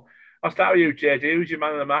good. But I'll start with you, JD. Who's your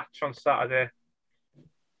man of the match on Saturday?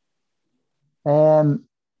 I'll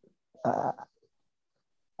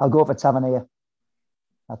go for Tavernier.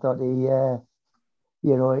 I thought he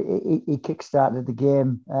kick-started the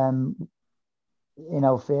game in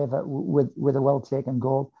our favour with a well-taken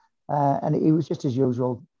goal. And he was just as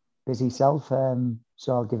usual, busy self. So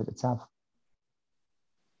I'll give it to Tav.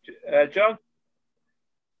 John?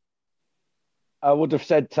 I would have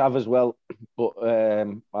said Tav as well, but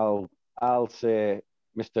I'll say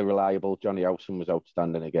Mr. Reliable, Johnny Howson, was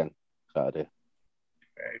outstanding again Saturday.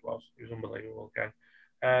 Yeah, he was unbelievable again.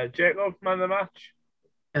 Jacob, man of the match?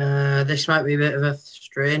 This might be a bit of a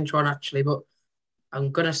strange one, actually, but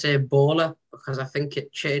I'm going to say Boro, because I think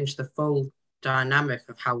it changed the full dynamic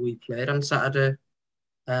of how we played on Saturday.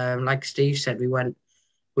 Like Steve said,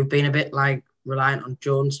 we've been a bit like reliant on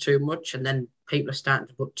Jones too much, and then people are starting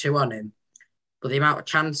to put 2 on him. But the amount of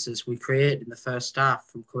chances we created in the first half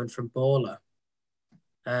from coming from Boro,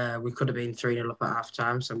 we could have been 3-0 up at half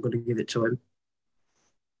time, so I'm going to give it to him.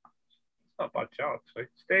 Not a bad shot, actually.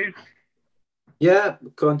 Steve? Yeah,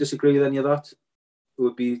 can't disagree with any of that. It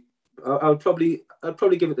would be, I'd probably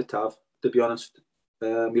give it to Tav, to be honest.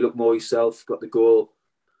 You look more yourself, got the goal,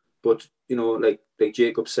 but you know, like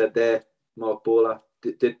Jacob said there, Mark Bowler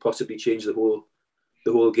did possibly change the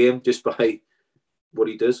whole game just by what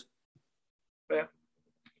he does. Yeah,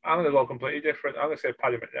 I'm going to go completely different. I'm going to say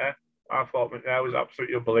Paddy McNair. I thought McNair was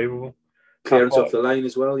absolutely unbelievable. Clearance off the line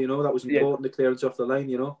as well, you know, that was important. Yeah. The clearance off the line,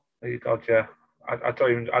 you know. God, yeah. I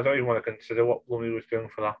don't even want to consider what Lumley was doing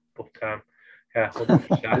for that, but yeah, we'll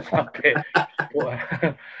that bit.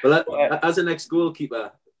 Well, as an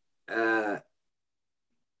ex-goalkeeper,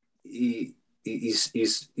 he's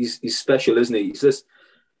special, isn't he? He's just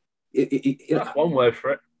that's one word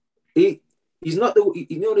for it. He's not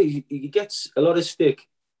he gets a lot of stick,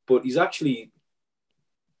 but he's actually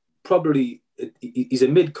probably he's a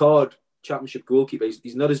mid-card championship goalkeeper.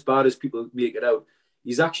 He's not as bad as people make it out.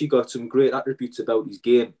 He's actually got some great attributes about his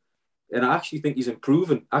game. And I actually think he's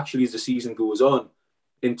improving, actually, as the season goes on,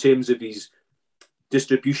 in terms of his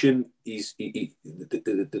distribution,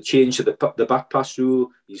 the change to the back pass rule,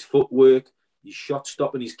 his footwork, his shot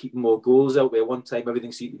stopping, he's keeping more goals out, where one time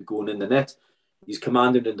everything seemed to be going in the net. He's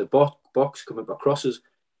commanding in the box, coming back crosses.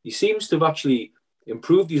 He seems to have actually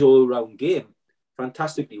improved his all-round game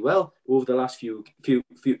fantastically well over the last few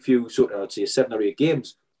sort of, I'd say, 7 or 8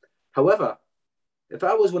 games. However, if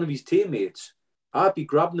I was one of his teammates, I'd be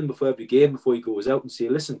grabbing him before every game, before he goes out, and say,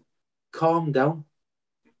 listen, calm down.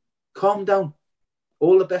 Calm down.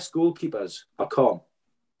 All the best goalkeepers are calm.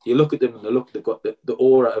 You look at them and they've got the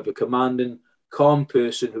aura of a commanding, calm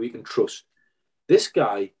person who you can trust. This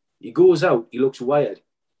guy, he goes out, he looks wired.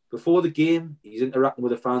 Before the game, he's interacting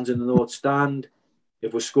with the fans in the North Stand.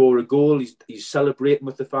 If we score a goal, he's celebrating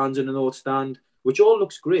with the fans in the North Stand, which all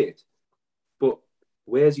looks great. But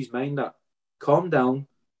where's his mind at? Calm down,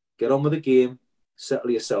 get on with the game,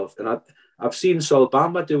 settle yourself. And I've seen Sol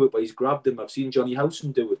Bamba do it, where he's grabbed him. I've seen Johnny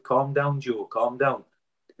Howson do it. Calm down, Joe. Calm down.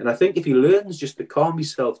 And I think if he learns just to calm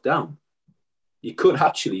himself down, he could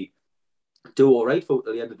actually do all right for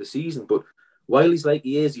the end of the season. But while he's like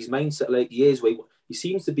he is, his mindset like he is, where he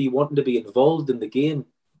seems to be wanting to be involved in the game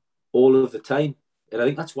all of the time. And I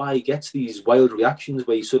think that's why he gets these wild reactions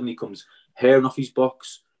where he suddenly comes haring off his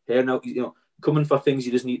box, haring out, coming for things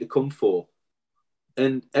he doesn't need to come for.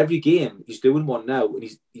 And every game he's doing one now, and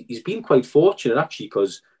he's been quite fortunate actually,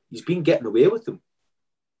 because he's been getting away with them.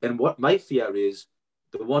 And what my fear is,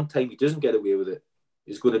 the one time he doesn't get away with it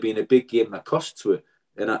is going to be in a big game that costs to it.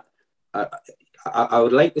 And I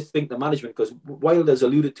would like to think the management, because Wilder's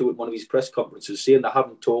alluded to it in one of his press conferences, saying they're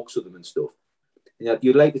having talks with them and stuff. And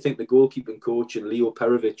you'd like to think the goalkeeping coach and Leo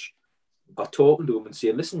Perovic are talking to him and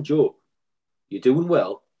saying, listen, Joe, you're doing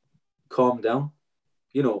well. Calm down.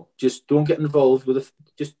 Just don't get involved with it.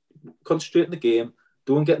 Just concentrate in the game.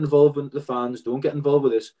 Don't get involved with the fans. Don't get involved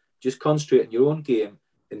with this. Just concentrate on your own game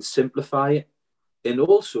and simplify it. And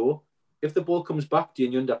also, if the ball comes back to you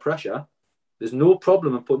and you're under pressure, there's no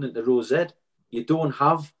problem in putting it into row Z. You don't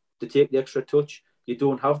have to take the extra touch. You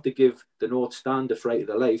don't have to give the North Stand a fright of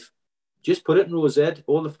their life. Just put it in row Z.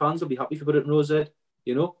 All the fans will be happy if you put it in row Z,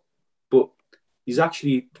 But he's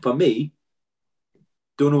actually, for me,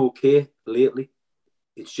 done okay lately.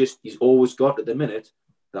 It's just he's always got, at the minute,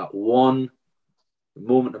 that one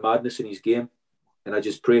moment of madness in his game. And I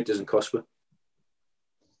just pray it doesn't cost me.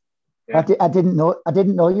 Yeah. I didn't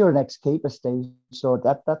know you're an ex-keeper, Steve. So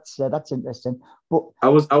that's interesting. But I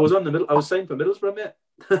was on the middle. I was saying for Middlesbrough, mate.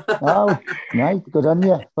 Oh, nice, good on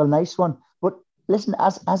you. Well, nice one. But listen,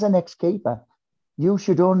 as an ex-keeper, you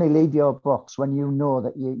should only leave your box when you know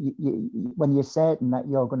that when you're certain that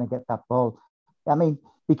you're going to get that ball. I mean,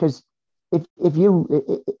 because if you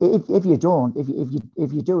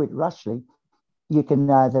do it rashly, you can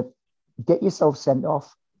either get yourself sent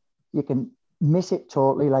off, you can miss it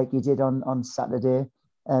totally like you did on Saturday.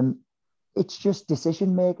 It's just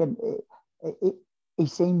decision making. He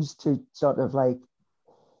seems to sort of like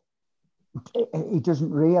he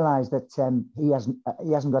doesn't realise that he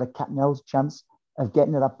hasn't got a cat and mouse chance of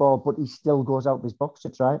getting to that ball, but he still goes out of his box to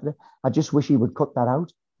try it. I just wish he would cut that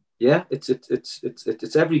out. Yeah, it's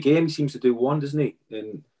every game he seems to do one, doesn't he?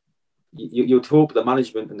 And you'd hope the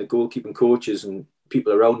management and the goalkeeping coaches and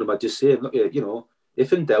people around him are just saying, look,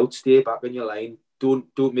 if in doubt, stay back on your line.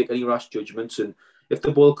 Don't make any rash judgments. And if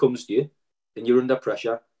the ball comes to you and you're under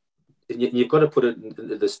pressure, and you've got to put it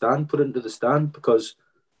into the stand, because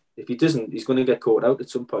if he doesn't, he's going to get caught out at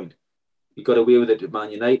some point. He got away with it at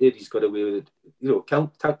Man United. He's got away with it,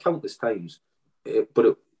 countless times.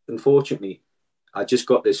 But unfortunately, I just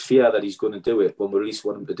got this fear that he's going to do it when we least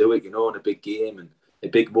want him to do it, in a big game and a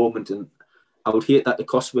big moment. And I would hate that to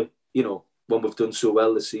cost me, when we've done so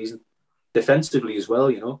well this season. Defensively as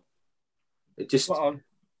well, It just...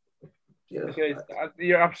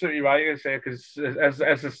 You're absolutely right, I say, because as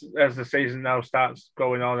the season now starts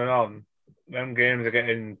going on, them games are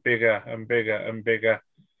getting bigger and bigger and bigger,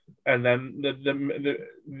 and then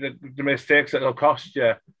the mistakes that will cost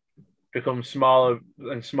you become smaller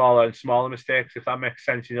and smaller and smaller mistakes. If that makes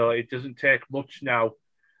sense, it doesn't take much now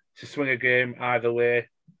to swing a game either way,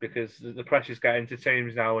 because the pressure's getting to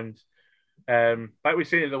teams now, and like we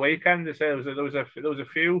seen at the weekend, I say there was a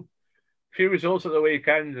few results at the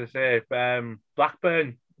weekend. I say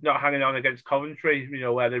Blackburn not hanging on against Coventry,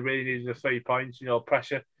 where they really needed the 3 points.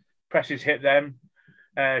 Pressure's hit them.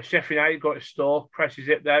 Sheffield United got to Stoke. Pressure's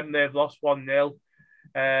hit them. They've lost 1-0.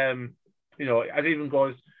 I'd even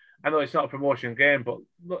go. I know it's not a promotion game, but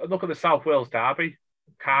look at the South Wales derby.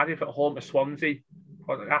 Cardiff at home to Swansea.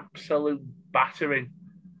 What an absolute battering.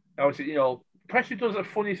 Obviously, pressure does a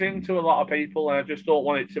funny thing to a lot of people, and I just don't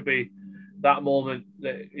want it to be that moment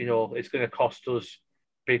that it's going to cost us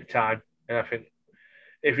big time. And I think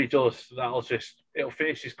if he does, it'll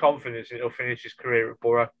finish his confidence, and it'll finish his career at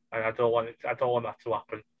Boro. And I don't want that to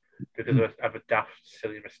happen because of a daft,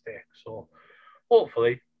 silly mistake. So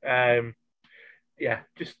hopefully,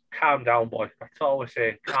 just calm down, boy. That's all we're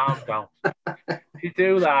saying. Calm down. If you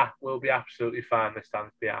do that, we'll be absolutely fine. The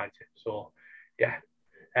stands behind you. So yeah.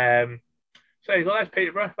 So you go, that's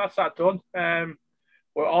Peterborough. That's that done.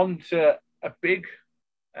 We're on to a big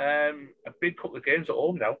couple of games at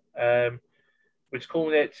home now, which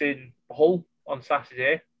culminates in Hull on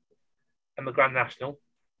Saturday and the Grand National.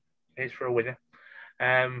 Here's for a winner.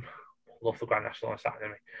 Love the Grand National on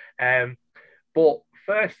Saturday. But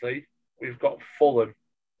firstly, we've got Fulham.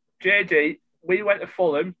 JD, we went to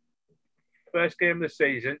Fulham, first game of the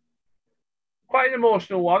season. Quite an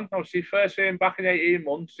emotional one. Obviously, first game back in 18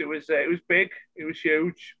 months. It was big. It was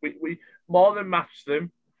huge. We more than match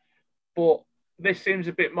them, but this seems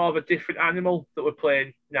a bit more of a different animal that we're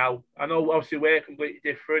playing now. I know obviously we're completely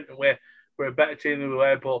different and we're a better team than we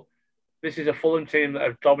were, but this is a Fulham team that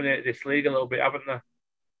have dominated this league a little bit, haven't they?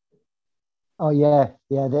 Oh yeah,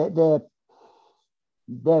 yeah.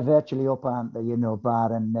 They're virtually up, aren't they?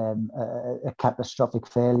 Barring a catastrophic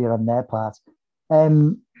failure on their part.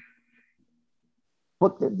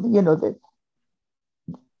 But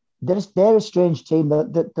they're a strange team.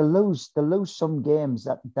 That they lose some games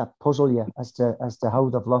that puzzle you as to how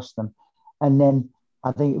they've lost them, and then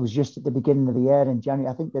I think it was just at the beginning of the year in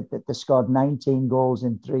January. I think that they scored 19 goals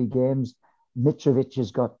in 3 games. Mitrovic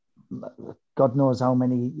has got God knows how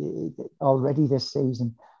many already this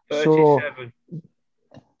season. 37.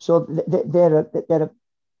 So they're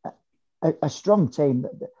a strong team,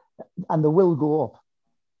 and they will go up.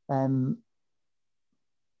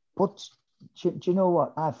 But do you know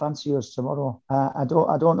what? I fancy us tomorrow. I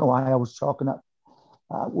don't know why I was talking at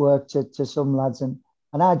work to some lads, and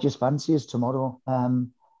I just fancy us tomorrow.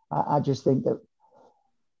 I just think that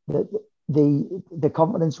the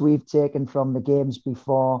confidence we've taken from the games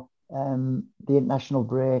before the international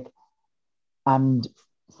break and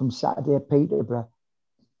from Saturday at Peterborough,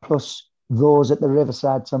 plus those at the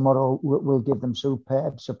Riverside tomorrow, will give them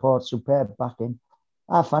superb support, superb backing.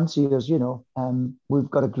 I fancy us, we've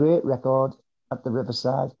got a great record at the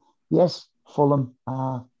Riverside. Yes, Fulham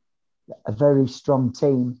are a very strong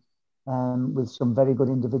team with some very good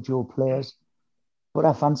individual players, but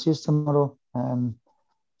I fancy us tomorrow.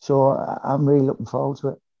 So I'm really looking forward to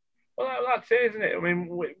it. Well, that's it, isn't it? I mean,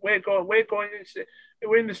 we're going into,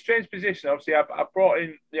 we're in the strange position. Obviously, I brought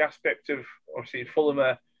in the aspect of obviously Fulham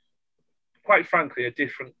are, quite frankly, a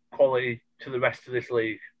different quality to the rest of this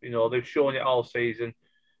league. They've shown it all season.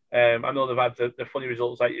 I know they've had the funny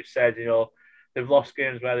results, like you've said. They've lost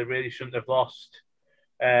games where they really shouldn't have lost.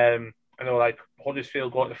 I know, like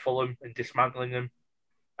Huddersfield going to Fulham and dismantling them.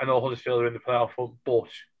 I know Huddersfield are in the playoff hunt, but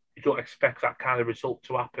you don't expect that kind of result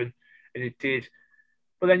to happen, and it did.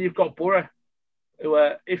 But then you've got Boro, who,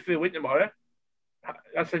 if they win tomorrow,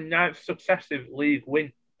 that's a 9th successive league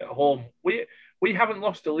win at home. We haven't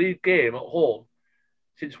lost a league game at home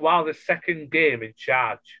since Wilder's second game in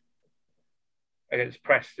charge against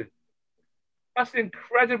Preston. That's an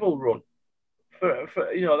incredible run.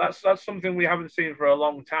 That's something we haven't seen for a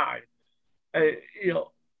long time.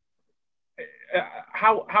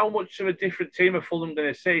 How much of a different team are Fulham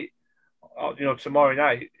going to see? Tomorrow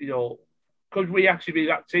night. Could we actually be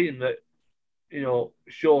that team that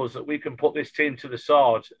shows that we can put this team to the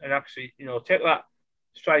sword and actually take that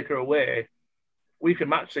striker away? We can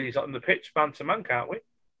match these on the pitch man to man, can't we?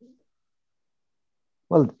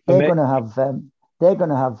 Well, they're going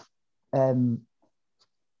to have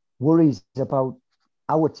worries about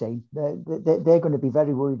our team. They're going to be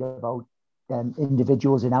very worried about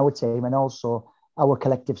individuals in our team and also our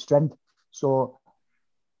collective strength. So,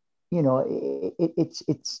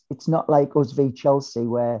 it's not like us v Chelsea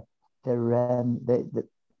where the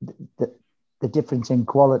difference in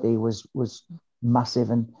quality was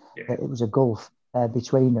massive and it was a gulf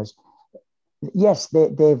between us. Yes,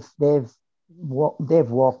 they've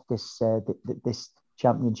walked this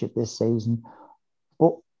championship this season,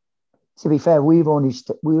 but to be fair, we only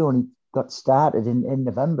got started in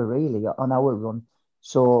November really on our run,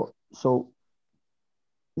 so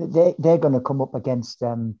they're going to come up against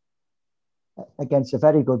a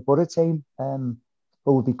very good Boro team who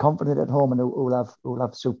will be confident at home and who will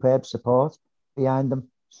have superb support behind them.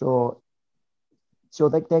 So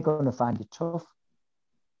they're going to find it tough.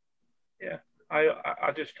 Yeah,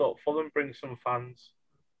 I just thought Fulham brings some fans.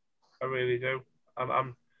 I really do.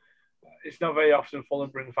 It's not very often Fulham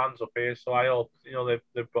bring fans up here, so I hope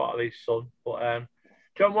they've brought at least some. But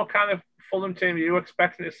John, what kind of Fulham team are you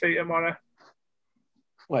expecting to see tomorrow?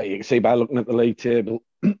 Well, you can see by looking at the league table,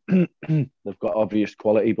 they've got obvious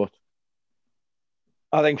quality, but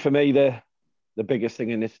I think for me the biggest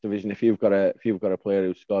thing in this division, if you've got a player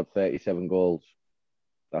who's scored 37 goals,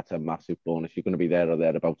 that's a massive bonus. You're going to be there or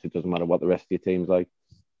thereabouts. It doesn't matter what the rest of your team's like.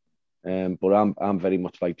 But I'm very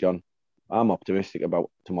much like John. I'm optimistic about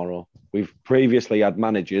tomorrow. We've previously had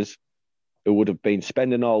managers who would have been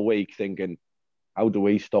spending all week thinking, how do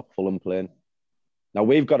we stop Fulham playing? Now,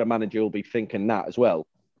 we've got a manager who'll be thinking that as well,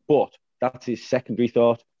 but that's his secondary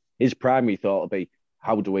thought. His primary thought will be,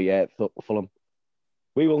 how do we Fulham?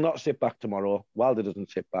 We will not sit back tomorrow. Wilder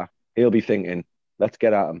doesn't sit back. He'll be thinking, let's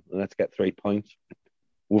get at him and let's get 3 points.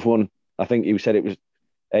 We've won, I think you said it was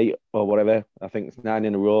 8 or whatever. I think it's 9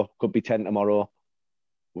 in a row. Could be 10 tomorrow.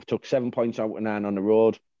 We've took 7 points out of 9 on the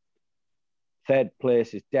road. 3rd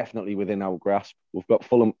place is definitely within our grasp. We've got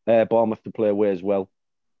Bournemouth to play away as well.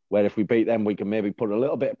 where if we beat them, we can maybe put a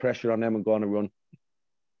little bit of pressure on them and go on a run.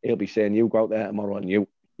 He'll be saying, you go out there tomorrow and you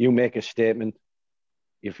make a statement.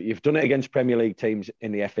 You've done it against Premier League teams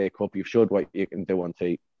in the FA Cup. You've showed what you can do on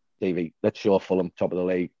TV. Let's show Fulham top of the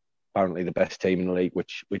league, apparently the best team in the league,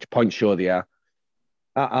 which points show they are.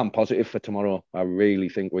 I'm positive for tomorrow. I really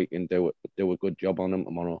think we can do a good job on them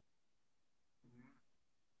tomorrow.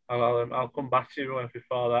 I'll come back to you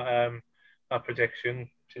before that prediction,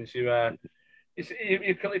 since you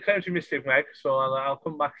claimed you missed it, Meg. So I'll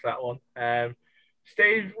come back to that one.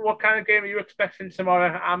 Steve, what kind of game are you expecting tomorrow?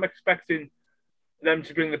 I'm expecting them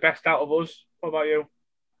to bring the best out of us. What about you?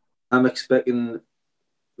 I'm expecting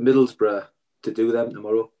Middlesbrough to do them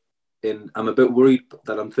tomorrow. And I'm a bit worried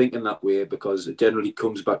that I'm thinking that way because it generally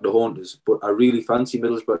comes back to haunt us. But I really fancy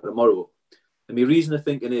Middlesbrough tomorrow. And my reason of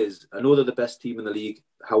thinking is, I know they're the best team in the league.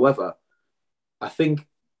 However, I think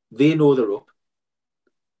they know they're up.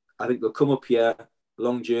 I think they'll come up here,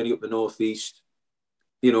 long journey up the northeast.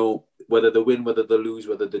 You know, whether they win, whether they lose,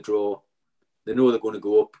 whether they draw, they know they're going to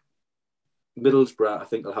go up. Middlesbrough, I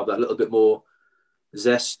think, will have that little bit more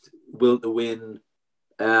zest, will to win.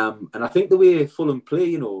 And I think the way Fulham play,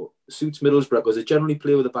 you know, suits Middlesbrough because they generally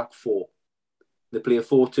play with a back four. They play a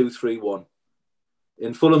 4-2-3-1.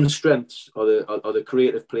 And Fulham's strengths are the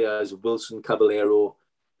creative players: Wilson, Caballero,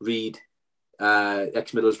 Reed,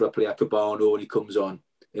 ex-Middlesbrough player Cabano when he comes on,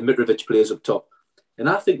 and Mitrovic plays up top. And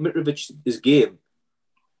I think Mitrovic's game,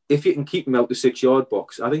 if you can keep him out the 6-yard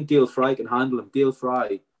box, I think Dale Fry can handle him. Dale Fry,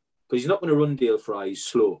 because he's not going to run Dale Fry, he's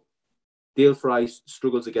slow. Dale Fry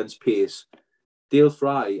struggles against pace. Dale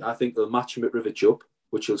Fry, I think, will match Mitrovic up,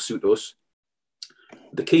 which will suit us.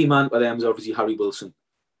 The key man for them is obviously Harry Wilson.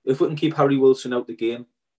 If we can keep Harry Wilson out the game,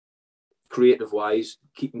 creative-wise,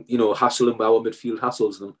 keep, you know, hassling our midfield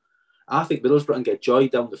hassles them, I think Middlesbrough can get joy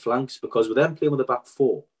down the flanks because with them playing with the back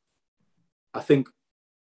four, I think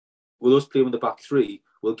with us playing with the back three,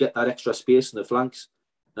 we'll get that extra space in the flanks.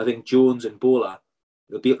 And I think Jones and Bola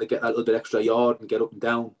will be able to get that little bit extra yard and get up and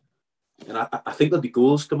down. And I think there'll be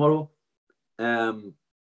goals tomorrow. I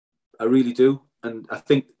really do. And I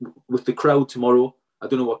think with the crowd tomorrow, I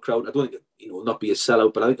don't know what crowd, I don't think, you know, not be a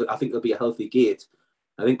sellout, but I think there'll be a healthy gate.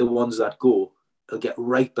 I think the ones that go, they'll get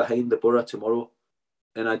right behind the Boro tomorrow.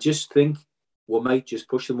 And I just think we might just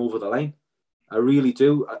push them over the line. I really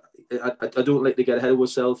do. I don't like to get ahead of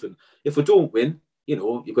ourselves. And if we don't win, you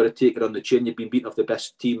know, you've got to take it on the chin. You've been beaten off the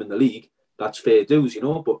best team in the league. That's fair dues, you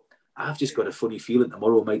know. But I've just got a funny feeling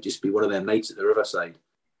tomorrow might just be one of them nights at the Riverside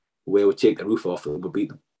where we take the roof off and we beat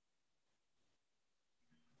them.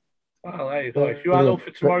 Well, there you go. If you are up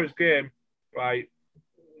for tomorrow's game, right,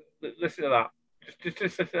 listen to that. Just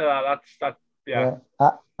listen to that. That. Yeah.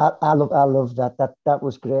 I love that. That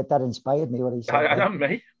was great. That inspired me what he said. And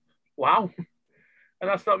me. Wow. And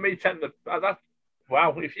that's not me telling that.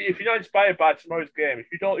 Wow. If you're not inspired by tomorrow's game,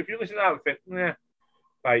 if you listen to that and think, yeah,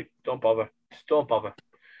 right, don't bother. Just don't bother.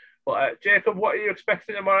 But Jacob, what are you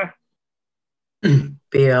expecting tomorrow?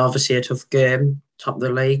 Be obviously a tough game, top of the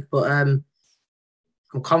league, but I'm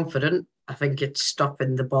confident. I think it's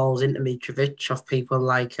stopping the balls into Mitrovic off people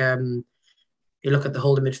like you look at the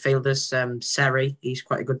holding midfielders, Seri, he's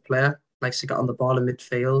quite a good player, likes to get on the ball in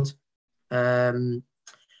midfield.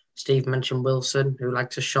 Steve mentioned Wilson, who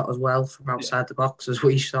likes a shot as well from outside the box, as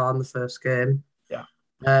we saw in the first game. Yeah.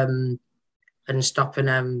 And stopping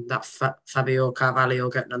that Fabio Carvalho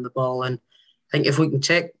getting on the ball. And I think if we can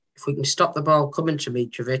stop the ball coming to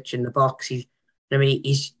Mitrovic in the box, he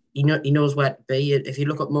knows where to be. If you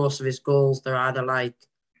look at most of his goals, they're either like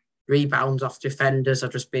rebounds off defenders or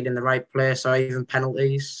just being in the right place or even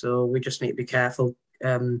penalties. So we just need to be careful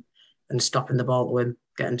and stopping the ball to him,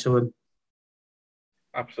 getting to him.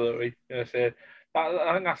 Absolutely. I think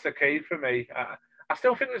that's the key for me. I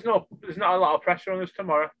still think there's not a lot of pressure on us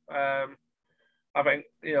tomorrow. I think,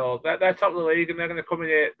 you know, they're top of the league and they're going to come in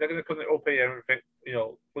here, they're going to come up here and think, you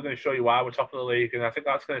know, we're going to show you why we're top of the league. And I think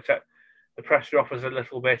that's going to take the pressure off us a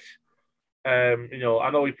little bit. You know,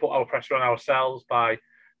 I know we put our pressure on ourselves by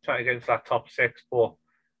trying to get into that top six, but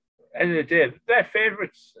at the end of the day, they're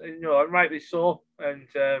favourites, you know, and rightly so. And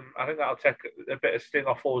I think that'll take a bit of sting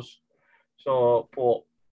off us. So, but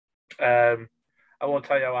I won't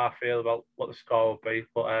tell you how I feel about what the score will be,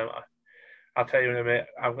 but I'll tell you in a minute.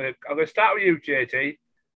 I'm going to start with you, JT,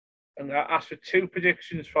 and I ask for two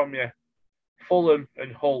predictions from you: Fulham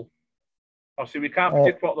and Hull. Obviously, we can't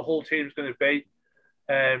predict what the Hull team's going to be,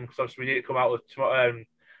 because obviously we need to come out with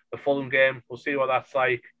the Fulham game. We'll see what that's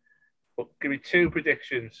like. But give me two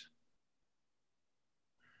predictions.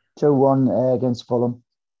 2-1 against Fulham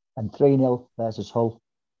and 3-0 versus Hull.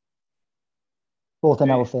 Both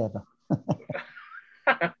in our favour.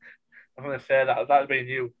 I'm going to say that'd be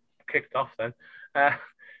you. kicked off then.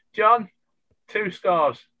 John, 2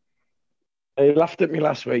 scores. You laughed at me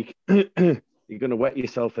last week. You're going to wet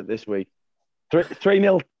yourself at this week.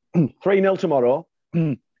 3-0 3-0 tomorrow,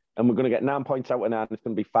 and we're going to get 9 points out of 9. It's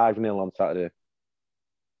going to be 5-0 on Saturday.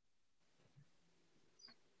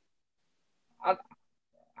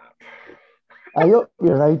 I hope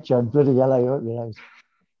you're right, John. Bloody hell, I hope you're right.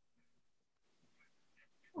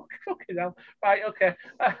 Fucking hell. Right, okay.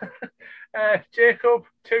 Jacob,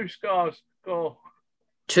 2 scores. Go.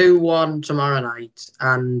 2-1 tomorrow night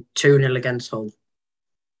and 2-0 against Hull.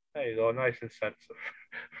 There you go, nice and sensible.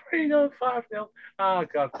 3-0, 5-0. Oh,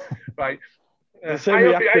 God. Right. I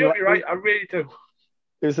hope you're right. I really do.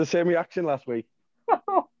 It was the same reaction last week.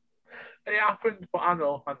 It happened, but I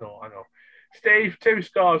know. Steve, 2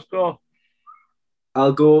 scores. Go.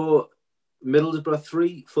 I'll go Middlesbrough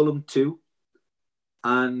 3, Fulham 2.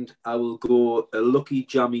 And I will go a lucky,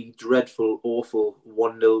 jammy, dreadful, awful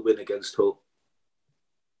 1-0 win against Hull.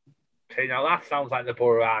 See, now that sounds like the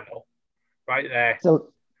Boro I know. Right there.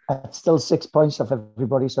 Still 6 points off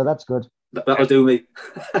everybody, so that's good. That'll do me.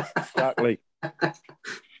 Exactly.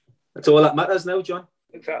 That's all that matters now, John.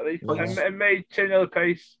 Exactly. Yes. And made 2-0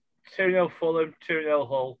 pace, 2-0 Fulham, 2-0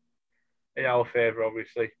 Hull in our favour,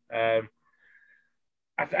 obviously.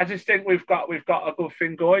 I just think we've got a good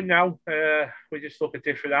thing going now. We just look a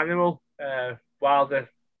different animal.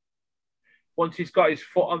 Once he's got his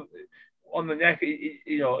foot on the neck,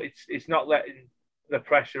 it's not letting the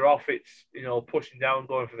pressure off. It's pushing down,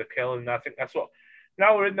 going for the kill, and I think that's what.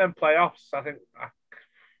 Now we're in them playoffs. I think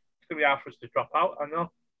it's gonna be hard for us to drop out. I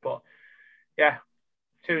know, but yeah,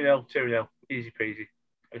 2-0, easy peasy,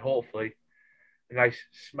 and hopefully a nice,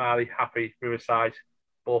 smiley, happy Riverside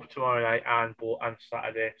both tomorrow night and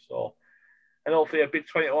Saturday. So, and hopefully a big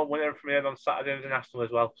 21 winner from here on Saturday international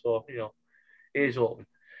as well. So it is open.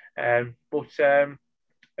 There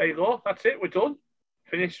you go. That's it. We're done.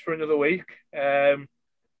 Finished for another week.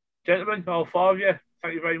 Gentlemen, all 4 of you,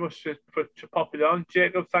 thank you very much for popping on.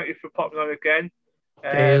 Jacob, thank you for popping on again.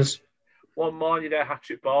 Cheers. One more, you did a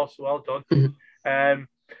hat-trick ball, so well done.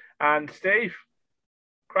 And Steve,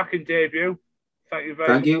 cracking debut. Thank you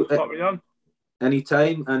very much for popping on.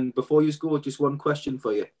 Anytime. And before you go, just one question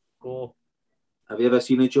for you. Go. Have you ever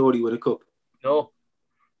seen a Geordie win a cup? No.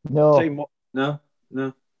 No. No?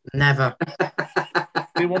 Never.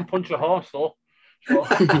 We won't punch a horse, though.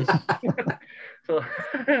 So,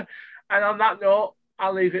 and on that note,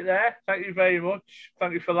 I'll leave it there. Thank you very much.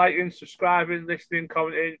 Thank you for liking, subscribing, listening,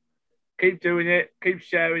 commenting. Keep doing it. Keep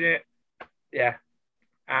sharing it. Yeah.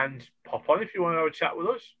 And pop on if you want to have a chat with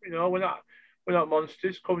us. We're not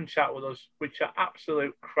monsters. Come and chat with us. We chat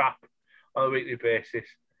absolute crap on a weekly basis.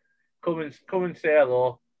 Come and say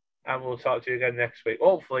hello, and we'll talk to you again next week.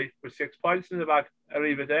 Hopefully, with 6 points in the bag.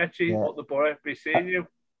 Arrivederci. Up the Boro. Be seeing you.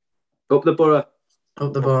 Up the Boro.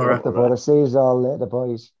 Up the Boro. Up the Boro. See you all later,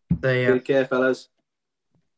 boys. See ya. Take care, fellas.